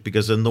project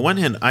because on the one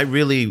hand, I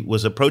really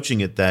was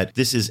approaching it that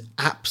this is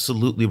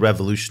absolutely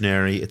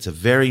revolutionary. It's a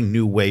very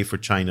new way for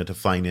China to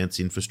finance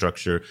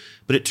infrastructure.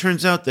 But it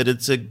turns out that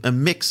it's a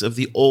mix of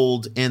the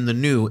old and the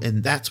new,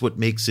 and that's what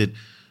makes it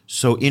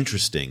so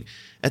interesting.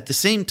 At the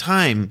same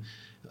time,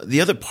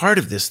 the other part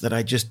of this that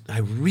I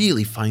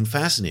really find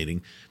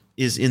fascinating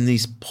is in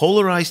these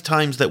polarized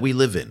times that we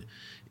live in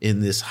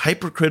this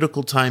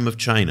hypercritical time of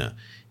China.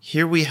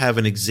 Here we have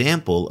an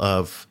example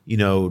of,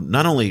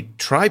 not only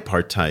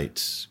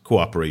tripartite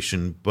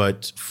cooperation,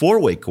 but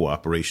four-way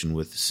cooperation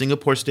with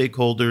Singapore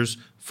stakeholders,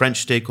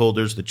 French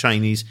stakeholders, the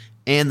Chinese,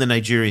 and the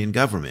Nigerian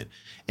government.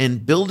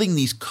 And building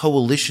these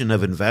coalition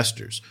of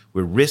investors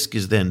where risk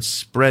is then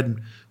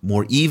spread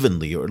more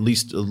evenly, or at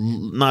least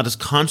not as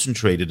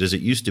concentrated as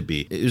it used to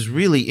be, is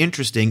really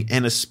interesting.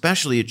 And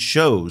especially it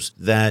shows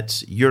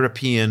that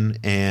European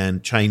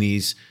and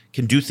Chinese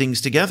can do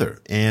things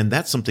together. And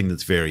that's something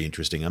that's very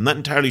interesting. I'm not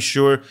entirely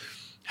sure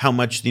how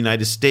much the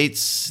United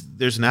States,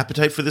 there's an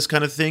appetite for this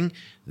kind of thing.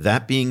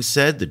 That being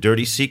said, the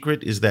dirty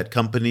secret is that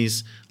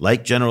companies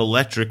like General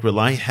Electric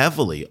rely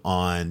heavily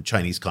on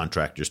Chinese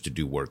contractors to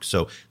do work.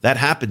 So that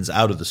happens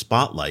out of the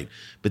spotlight.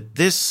 But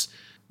this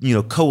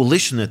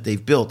coalition that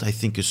they've built, I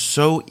think is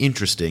so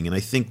interesting. And I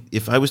think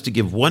if I was to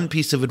give one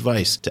piece of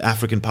advice to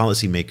African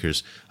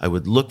policymakers, I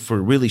would look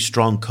for really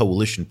strong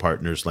coalition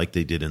partners like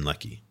they did in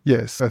Lekki.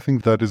 Yes, I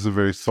think that is a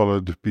very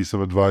solid piece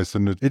of advice.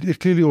 And it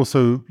clearly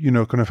also,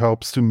 kind of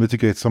helps to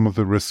mitigate some of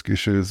the risk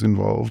issues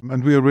involved.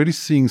 And we're already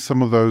seeing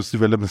some of those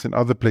developments in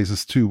other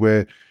places too,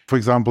 where, for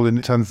example, in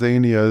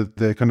Tanzania,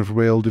 the kind of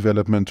rail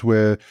development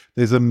where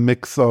there's a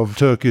mix of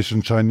Turkish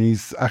and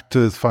Chinese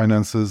actors,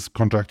 financiers,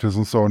 contractors,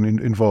 and so on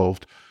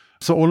involved.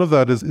 So all of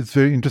that it's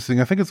very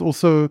interesting. I think it's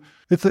also,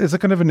 it's a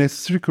kind of a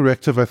necessary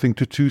corrective, I think,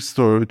 to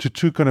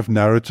two kind of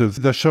narratives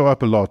that show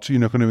up a lot,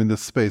 kind of in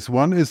this space.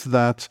 One is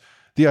that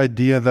the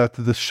idea that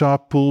the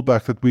sharp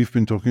pullback that we've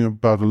been talking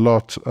about a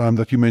lot,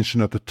 that you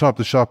mentioned at the top,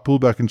 the sharp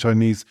pullback in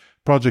Chinese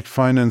project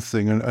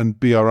financing and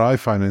BRI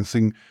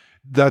financing,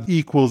 that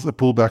equals a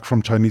pullback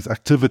from Chinese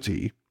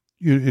activity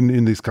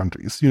in these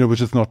countries,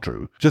 which is not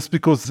true. Just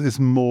because it's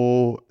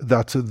more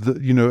that,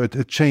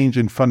 a change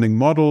in funding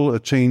model, a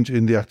change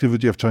in the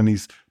activity of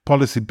Chinese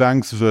policy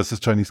banks versus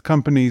Chinese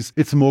companies,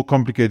 it's more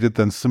complicated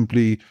than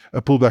simply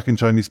a pullback in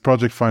Chinese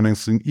project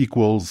financing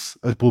equals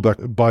a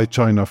pullback by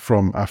China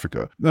from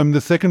Africa.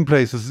 The second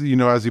place is,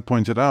 as you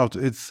pointed out,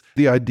 it's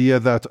the idea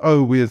that,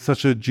 we're in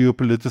such a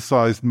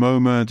geopoliticized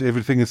moment,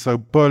 everything is so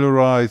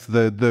polarized,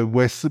 the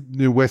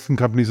Western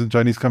companies and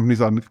Chinese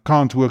companies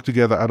can't work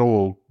together at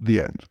all,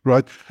 the end,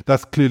 right?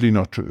 That's clearly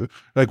not true.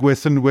 Like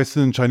Western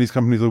and Chinese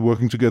companies are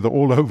working together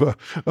all over,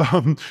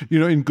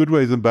 in good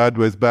ways and bad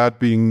ways, bad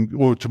being,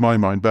 or to my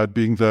mind, bad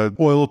being the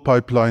oil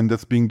pipeline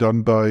that's being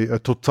done by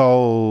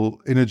Total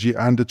Energy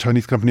and a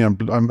Chinese company. I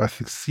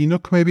think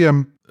CNOOC, maybe.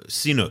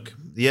 CNOOC.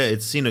 Yeah,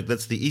 it's CNOOC.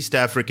 That's the East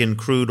African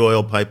crude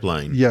oil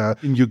pipeline. Yeah,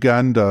 in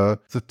Uganda.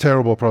 It's a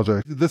terrible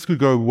project. This could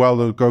go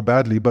well or go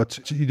badly, but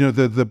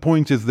the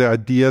point is the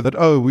idea that,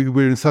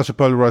 we're in such a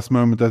polarized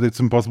moment that it's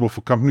impossible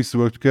for companies to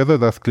work together.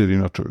 That's clearly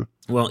not true.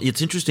 Well,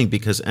 it's interesting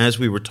because as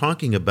we were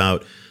talking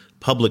about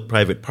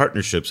public-private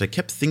partnerships, I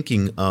kept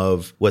thinking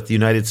of what the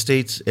United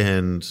States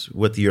and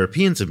what the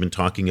Europeans have been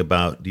talking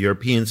about. The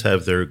Europeans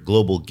have their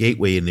Global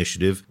Gateway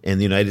Initiative, and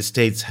the United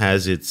States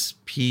has its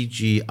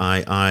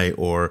PGII,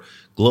 or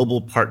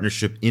Global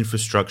Partnership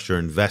Infrastructure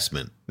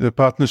Investment. The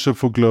Partnership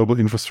for Global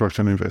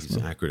Infrastructure and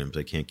Investment. These acronyms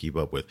I can't keep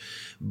up with.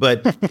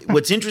 But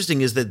what's interesting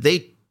is that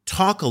they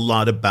talk a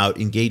lot about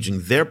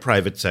engaging their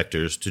private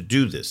sectors to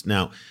do this.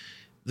 Now,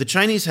 the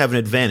Chinese have an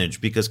advantage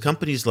because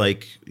companies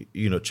like,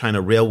 China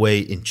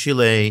Railway in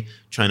Chile,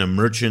 China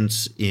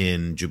Merchants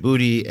in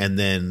Djibouti, and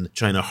then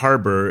China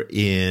Harbor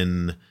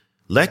in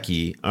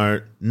Lekki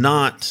are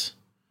not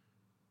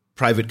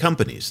private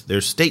companies. They're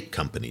state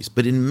companies,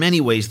 but in many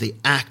ways they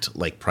act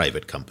like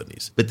private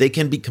companies. But they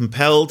can be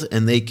compelled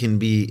and they can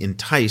be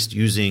enticed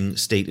using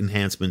state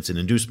enhancements and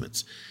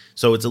inducements.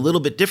 So it's a little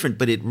bit different,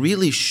 but it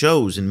really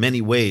shows in many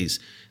ways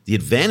the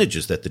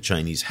advantages that the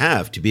Chinese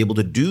have to be able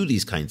to do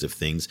these kinds of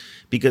things,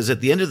 because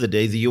at the end of the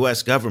day, the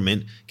U.S.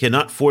 government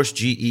cannot force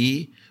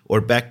GE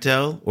or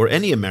Bechtel or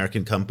any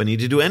American company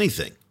to do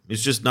anything.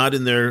 It's just not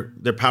in their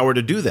power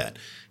to do that.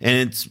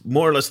 And it's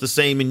more or less the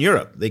same in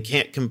Europe. They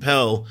can't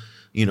compel,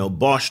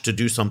 Bosch to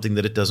do something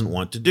that it doesn't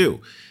want to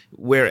do.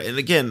 And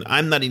again,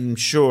 I'm not even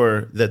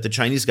sure that the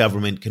Chinese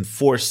government can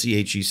force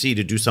CHEC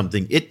to do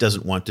something it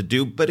doesn't want to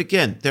do. But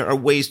again, there are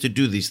ways to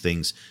do these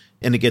things.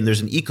 And again,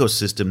 there's an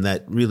ecosystem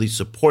that really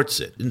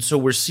supports it. And so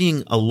we're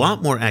seeing a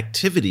lot more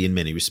activity in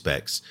many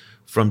respects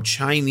from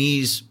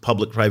Chinese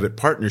public-private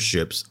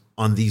partnerships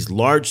on these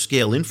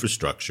large-scale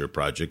infrastructure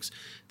projects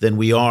than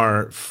we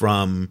are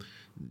from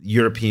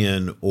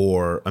European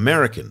or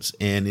Americans.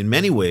 And in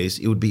many ways,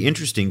 it would be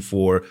interesting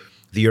for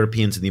the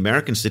Europeans and the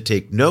Americans to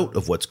take note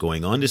of what's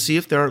going on to see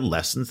if there are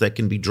lessons that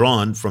can be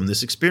drawn from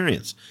this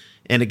experience.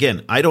 And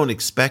again, I don't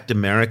expect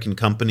American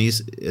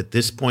companies at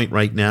this point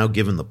right now,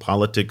 given the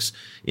politics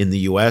in the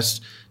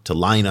U.S., to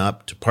line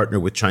up, to partner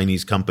with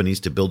Chinese companies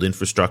to build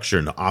infrastructure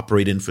and to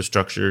operate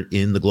infrastructure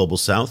in the global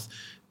south.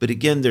 But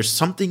again, there's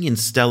something in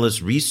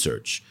Stella's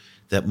research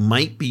that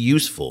might be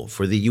useful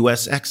for the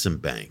U.S. Exim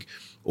Bank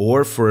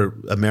or for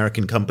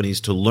American companies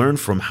to learn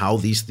from how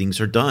these things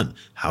are done,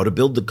 how to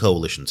build the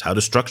coalitions, how to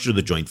structure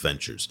the joint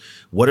ventures,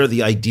 what are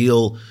the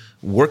ideal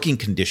working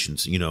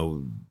conditions.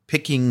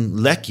 Picking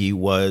Lekki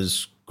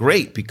was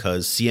great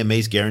because CMA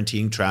is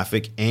guaranteeing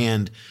traffic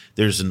and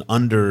there's an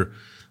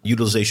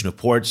underutilization of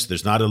ports.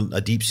 There's not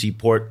a deep sea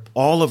port.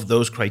 All of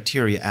those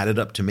criteria added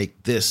up to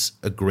make this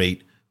a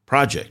great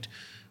project.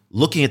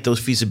 Looking at those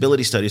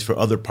feasibility studies for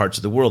other parts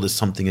of the world is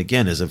something,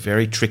 again, is a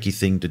very tricky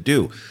thing to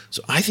do.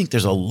 So I think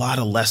there's a lot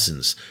of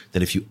lessons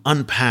that if you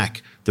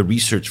unpack the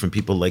research from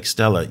people like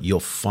Stella, you'll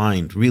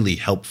find really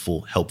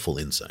helpful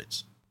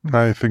insights.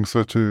 I think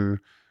so too.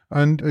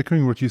 And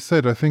echoing what you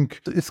said, I think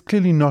it's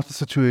clearly not a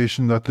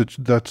situation that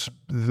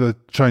the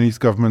Chinese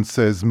government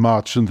says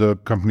march and the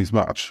companies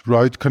march,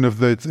 right?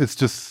 It's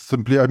just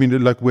simply,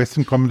 like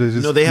Western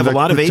commentators. No, they have a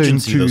lot of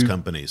agency, those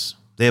companies.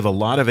 They have a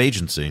lot of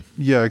agency.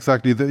 Yeah,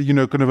 exactly. A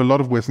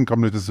lot of Western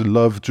commentators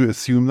love to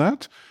assume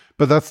that,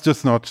 but that's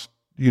just not,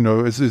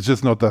 it's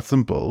just not that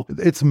simple.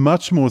 It's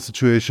much more a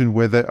situation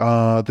where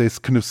there's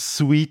kind of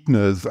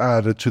sweeteners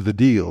added to the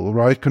deal,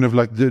 right? Kind of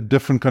like the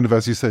different kind of,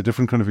 as you say,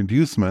 different kind of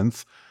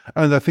inducements.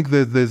 And I think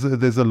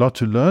there's a lot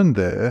to learn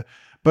there.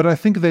 But I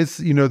think there's,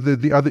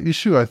 the other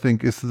issue, I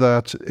think, is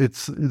that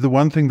it's the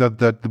one thing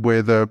that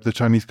where the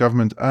Chinese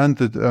government and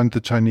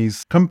the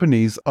Chinese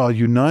companies are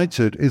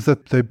united is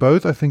that they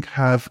both, I think,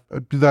 have a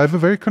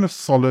very kind of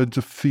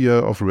solid fear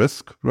of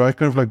risk, right?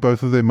 Kind of like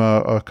both of them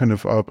are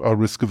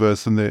risk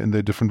averse in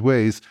their different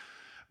ways.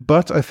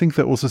 But I think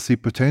they also see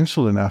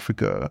potential in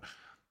Africa.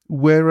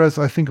 Whereas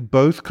I think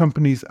both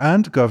companies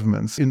and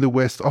governments in the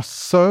West are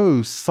so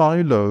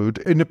siloed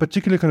in a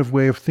particular kind of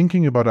way of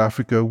thinking about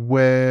Africa,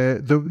 where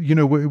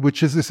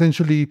which is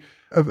essentially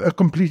a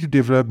completely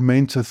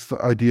developmentist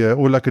idea,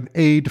 or like an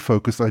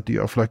aid-focused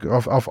idea of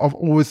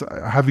always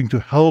having to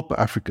help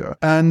Africa,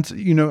 and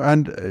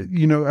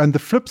the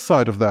flip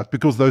side of that,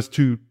 because those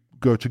two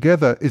go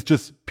together, is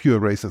just pure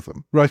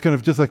racism, right? Kind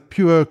of just like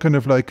pure kind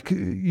of like,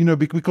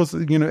 because,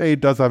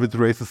 aid does have its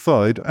racist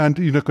side. And,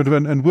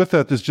 and with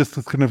that, there's just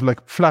this kind of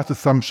like flat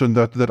assumption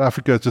that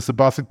Africa is just a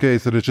basket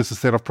case, that it's just a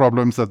set of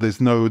problems, that there's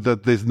no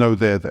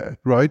there,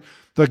 right?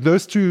 Like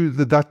those two,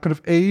 that kind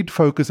of aid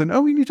focus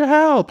and, we need to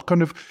help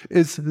kind of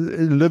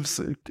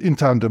lives in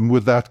tandem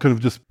with that kind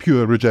of just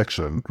pure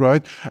rejection,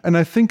 right? And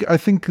I think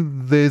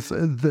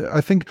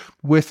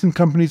Western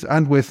companies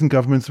and Western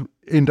governments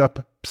end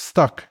up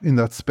stuck in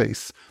that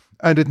space.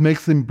 And it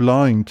makes them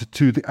blind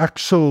to the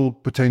actual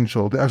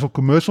potential, the actual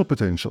commercial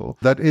potential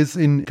that is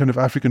in kind of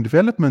African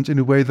development in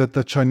a way that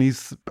the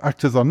Chinese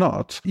actors are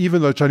not.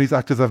 Even though Chinese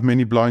actors have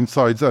many blind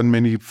sides and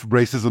many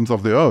racisms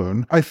of their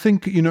own, I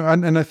think,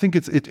 and I think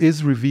it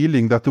is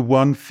revealing that the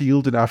one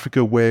field in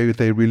Africa where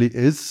there really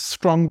is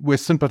strong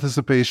Western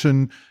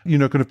participation,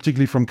 kind of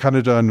particularly from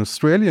Canada and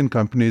Australian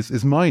companies,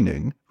 is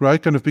mining,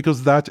 right? Kind of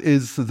because that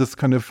is this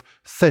kind of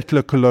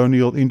settler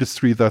colonial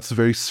industry that's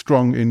very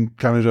strong in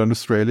Canada and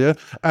Australia.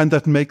 And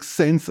that makes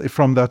sense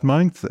from that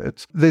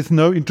mindset. There's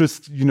no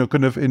interest,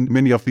 kind of in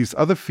many of these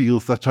other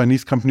fields that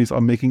Chinese companies are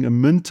making a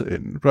mint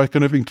in, right?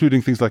 Kind of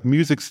including things like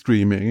music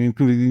streaming,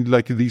 including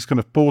like these kind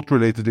of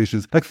port-related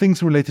issues, like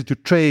things related to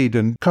trade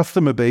and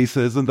customer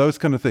bases and those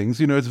kind of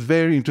things. It's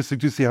very interesting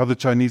to see how the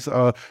Chinese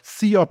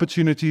see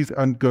opportunities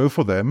and go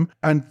for them.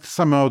 And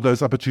somehow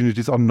those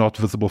opportunities are not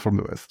visible from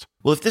the West.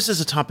 Well, if this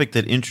is a topic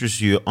that interests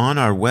you, on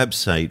our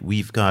website,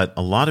 we've got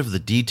a lot of the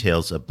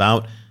details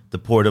about the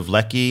port of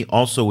Lekki.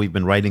 Also, we've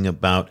been writing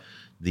about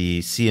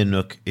the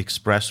Sihanouk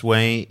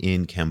Expressway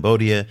in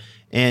Cambodia.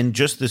 And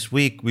just this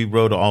week, we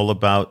wrote all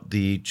about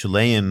the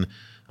Chilean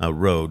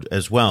road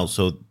as well.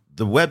 So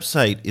The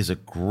website is a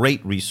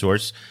great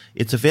resource.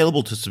 It's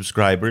available to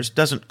subscribers,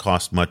 doesn't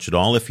cost much at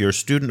all. If you're a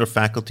student or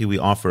faculty, we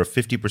offer a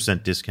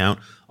 50% discount.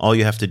 All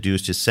you have to do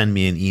is just send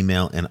me an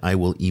email and I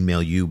will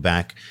email you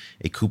back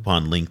a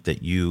coupon link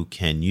that you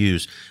can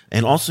use.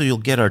 And also you'll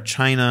get our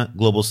China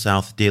Global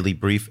South Daily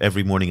Brief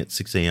every morning at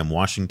 6 a.m.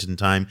 Washington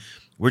time.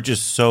 We're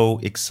just so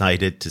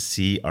excited to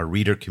see our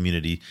reader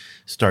community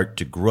start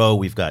to grow.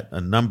 We've got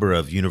a number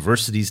of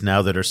universities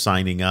now that are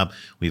signing up.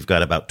 We've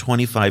got about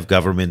 25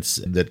 governments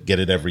that get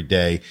it every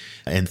day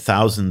and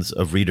thousands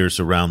of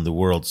readers around the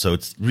world. So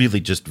it's really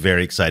just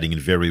very exciting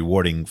and very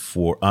rewarding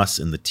for us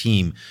and the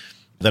team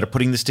that are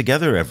putting this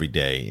together every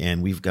day.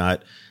 And we've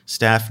got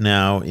staff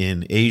now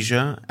in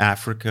Asia,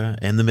 Africa,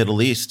 and the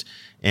Middle East.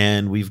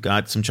 And we've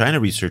got some China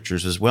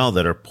researchers as well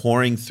that are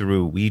pouring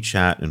through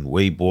WeChat and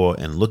Weibo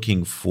and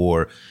looking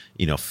for,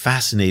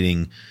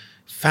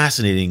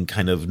 fascinating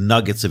kind of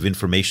nuggets of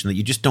information that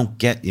you just don't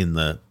get in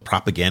the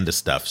propaganda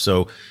stuff.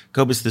 So,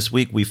 Cobus, this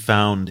week we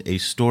found a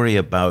story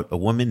about a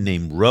woman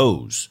named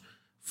Rose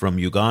from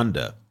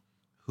Uganda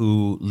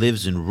who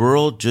lives in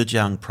rural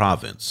Zhejiang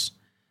province,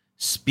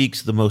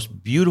 speaks the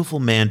most beautiful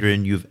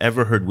Mandarin you've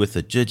ever heard with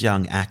a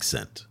Zhejiang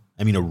accent.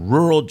 I mean, a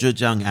rural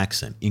Zhejiang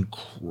accent,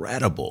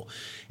 incredible.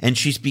 And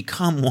she's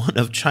become one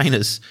of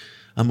China's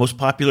most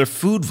popular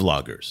food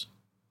vloggers.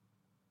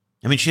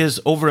 I mean, she has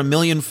over 1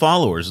 million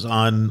followers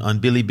on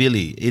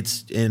Bilibili.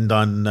 And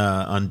on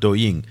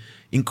Douyin.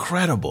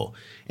 Incredible.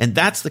 And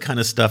that's the kind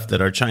of stuff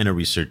that our China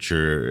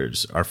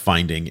researchers are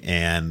finding.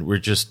 And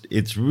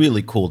it's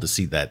really cool to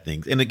see that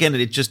thing. And again,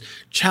 it just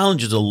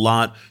challenges a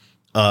lot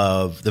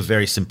of the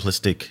very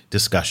simplistic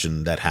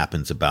discussion that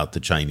happens about the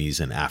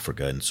Chinese and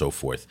Africa and so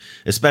forth,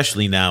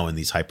 especially now in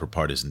these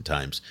hyper-partisan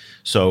times.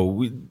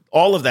 So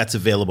all of that's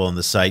available on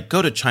the site.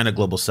 Go to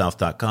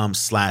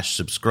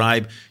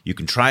ChinaGlobalSouth.com/subscribe. You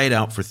can try it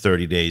out for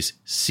 30 days.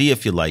 See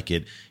if you like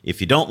it.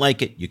 If you don't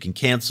like it, you can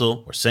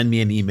cancel or send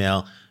me an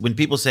email. When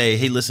people say,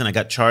 hey, listen, I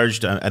got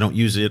charged, I don't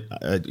use it,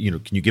 can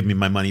you give me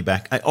my money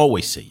back? I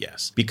always say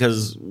yes,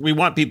 because we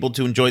want people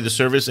to enjoy the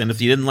service. And if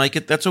you didn't like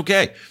it, that's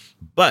okay.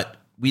 But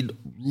we'd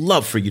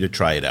love for you to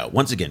try it out.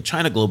 Once again,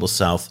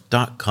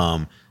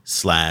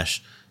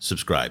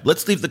 ChinaGlobalSouth.com/subscribe.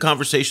 Let's leave the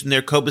conversation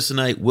there. Cobus and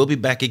I will be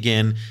back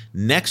again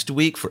next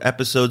week for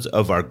episodes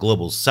of our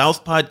Global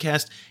South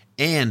podcast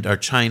and our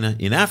China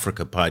in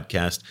Africa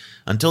podcast.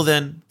 Until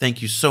then,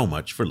 thank you so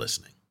much for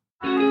listening.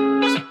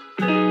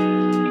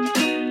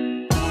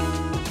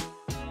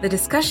 The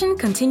discussion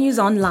continues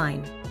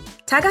online.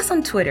 Tag us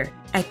on Twitter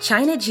at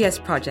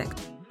ChinaGSProject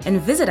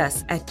and visit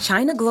us at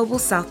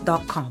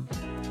ChinaGlobalSouth.com.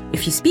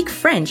 If you speak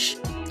French,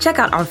 check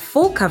out our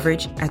full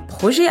coverage at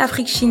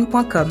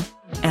projetafriquechine.com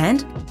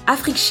and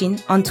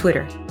AfriqueChine on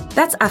Twitter.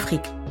 That's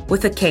Afrique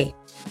with a K.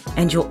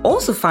 And you'll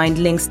also find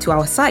links to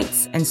our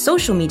sites and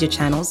social media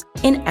channels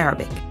in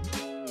Arabic.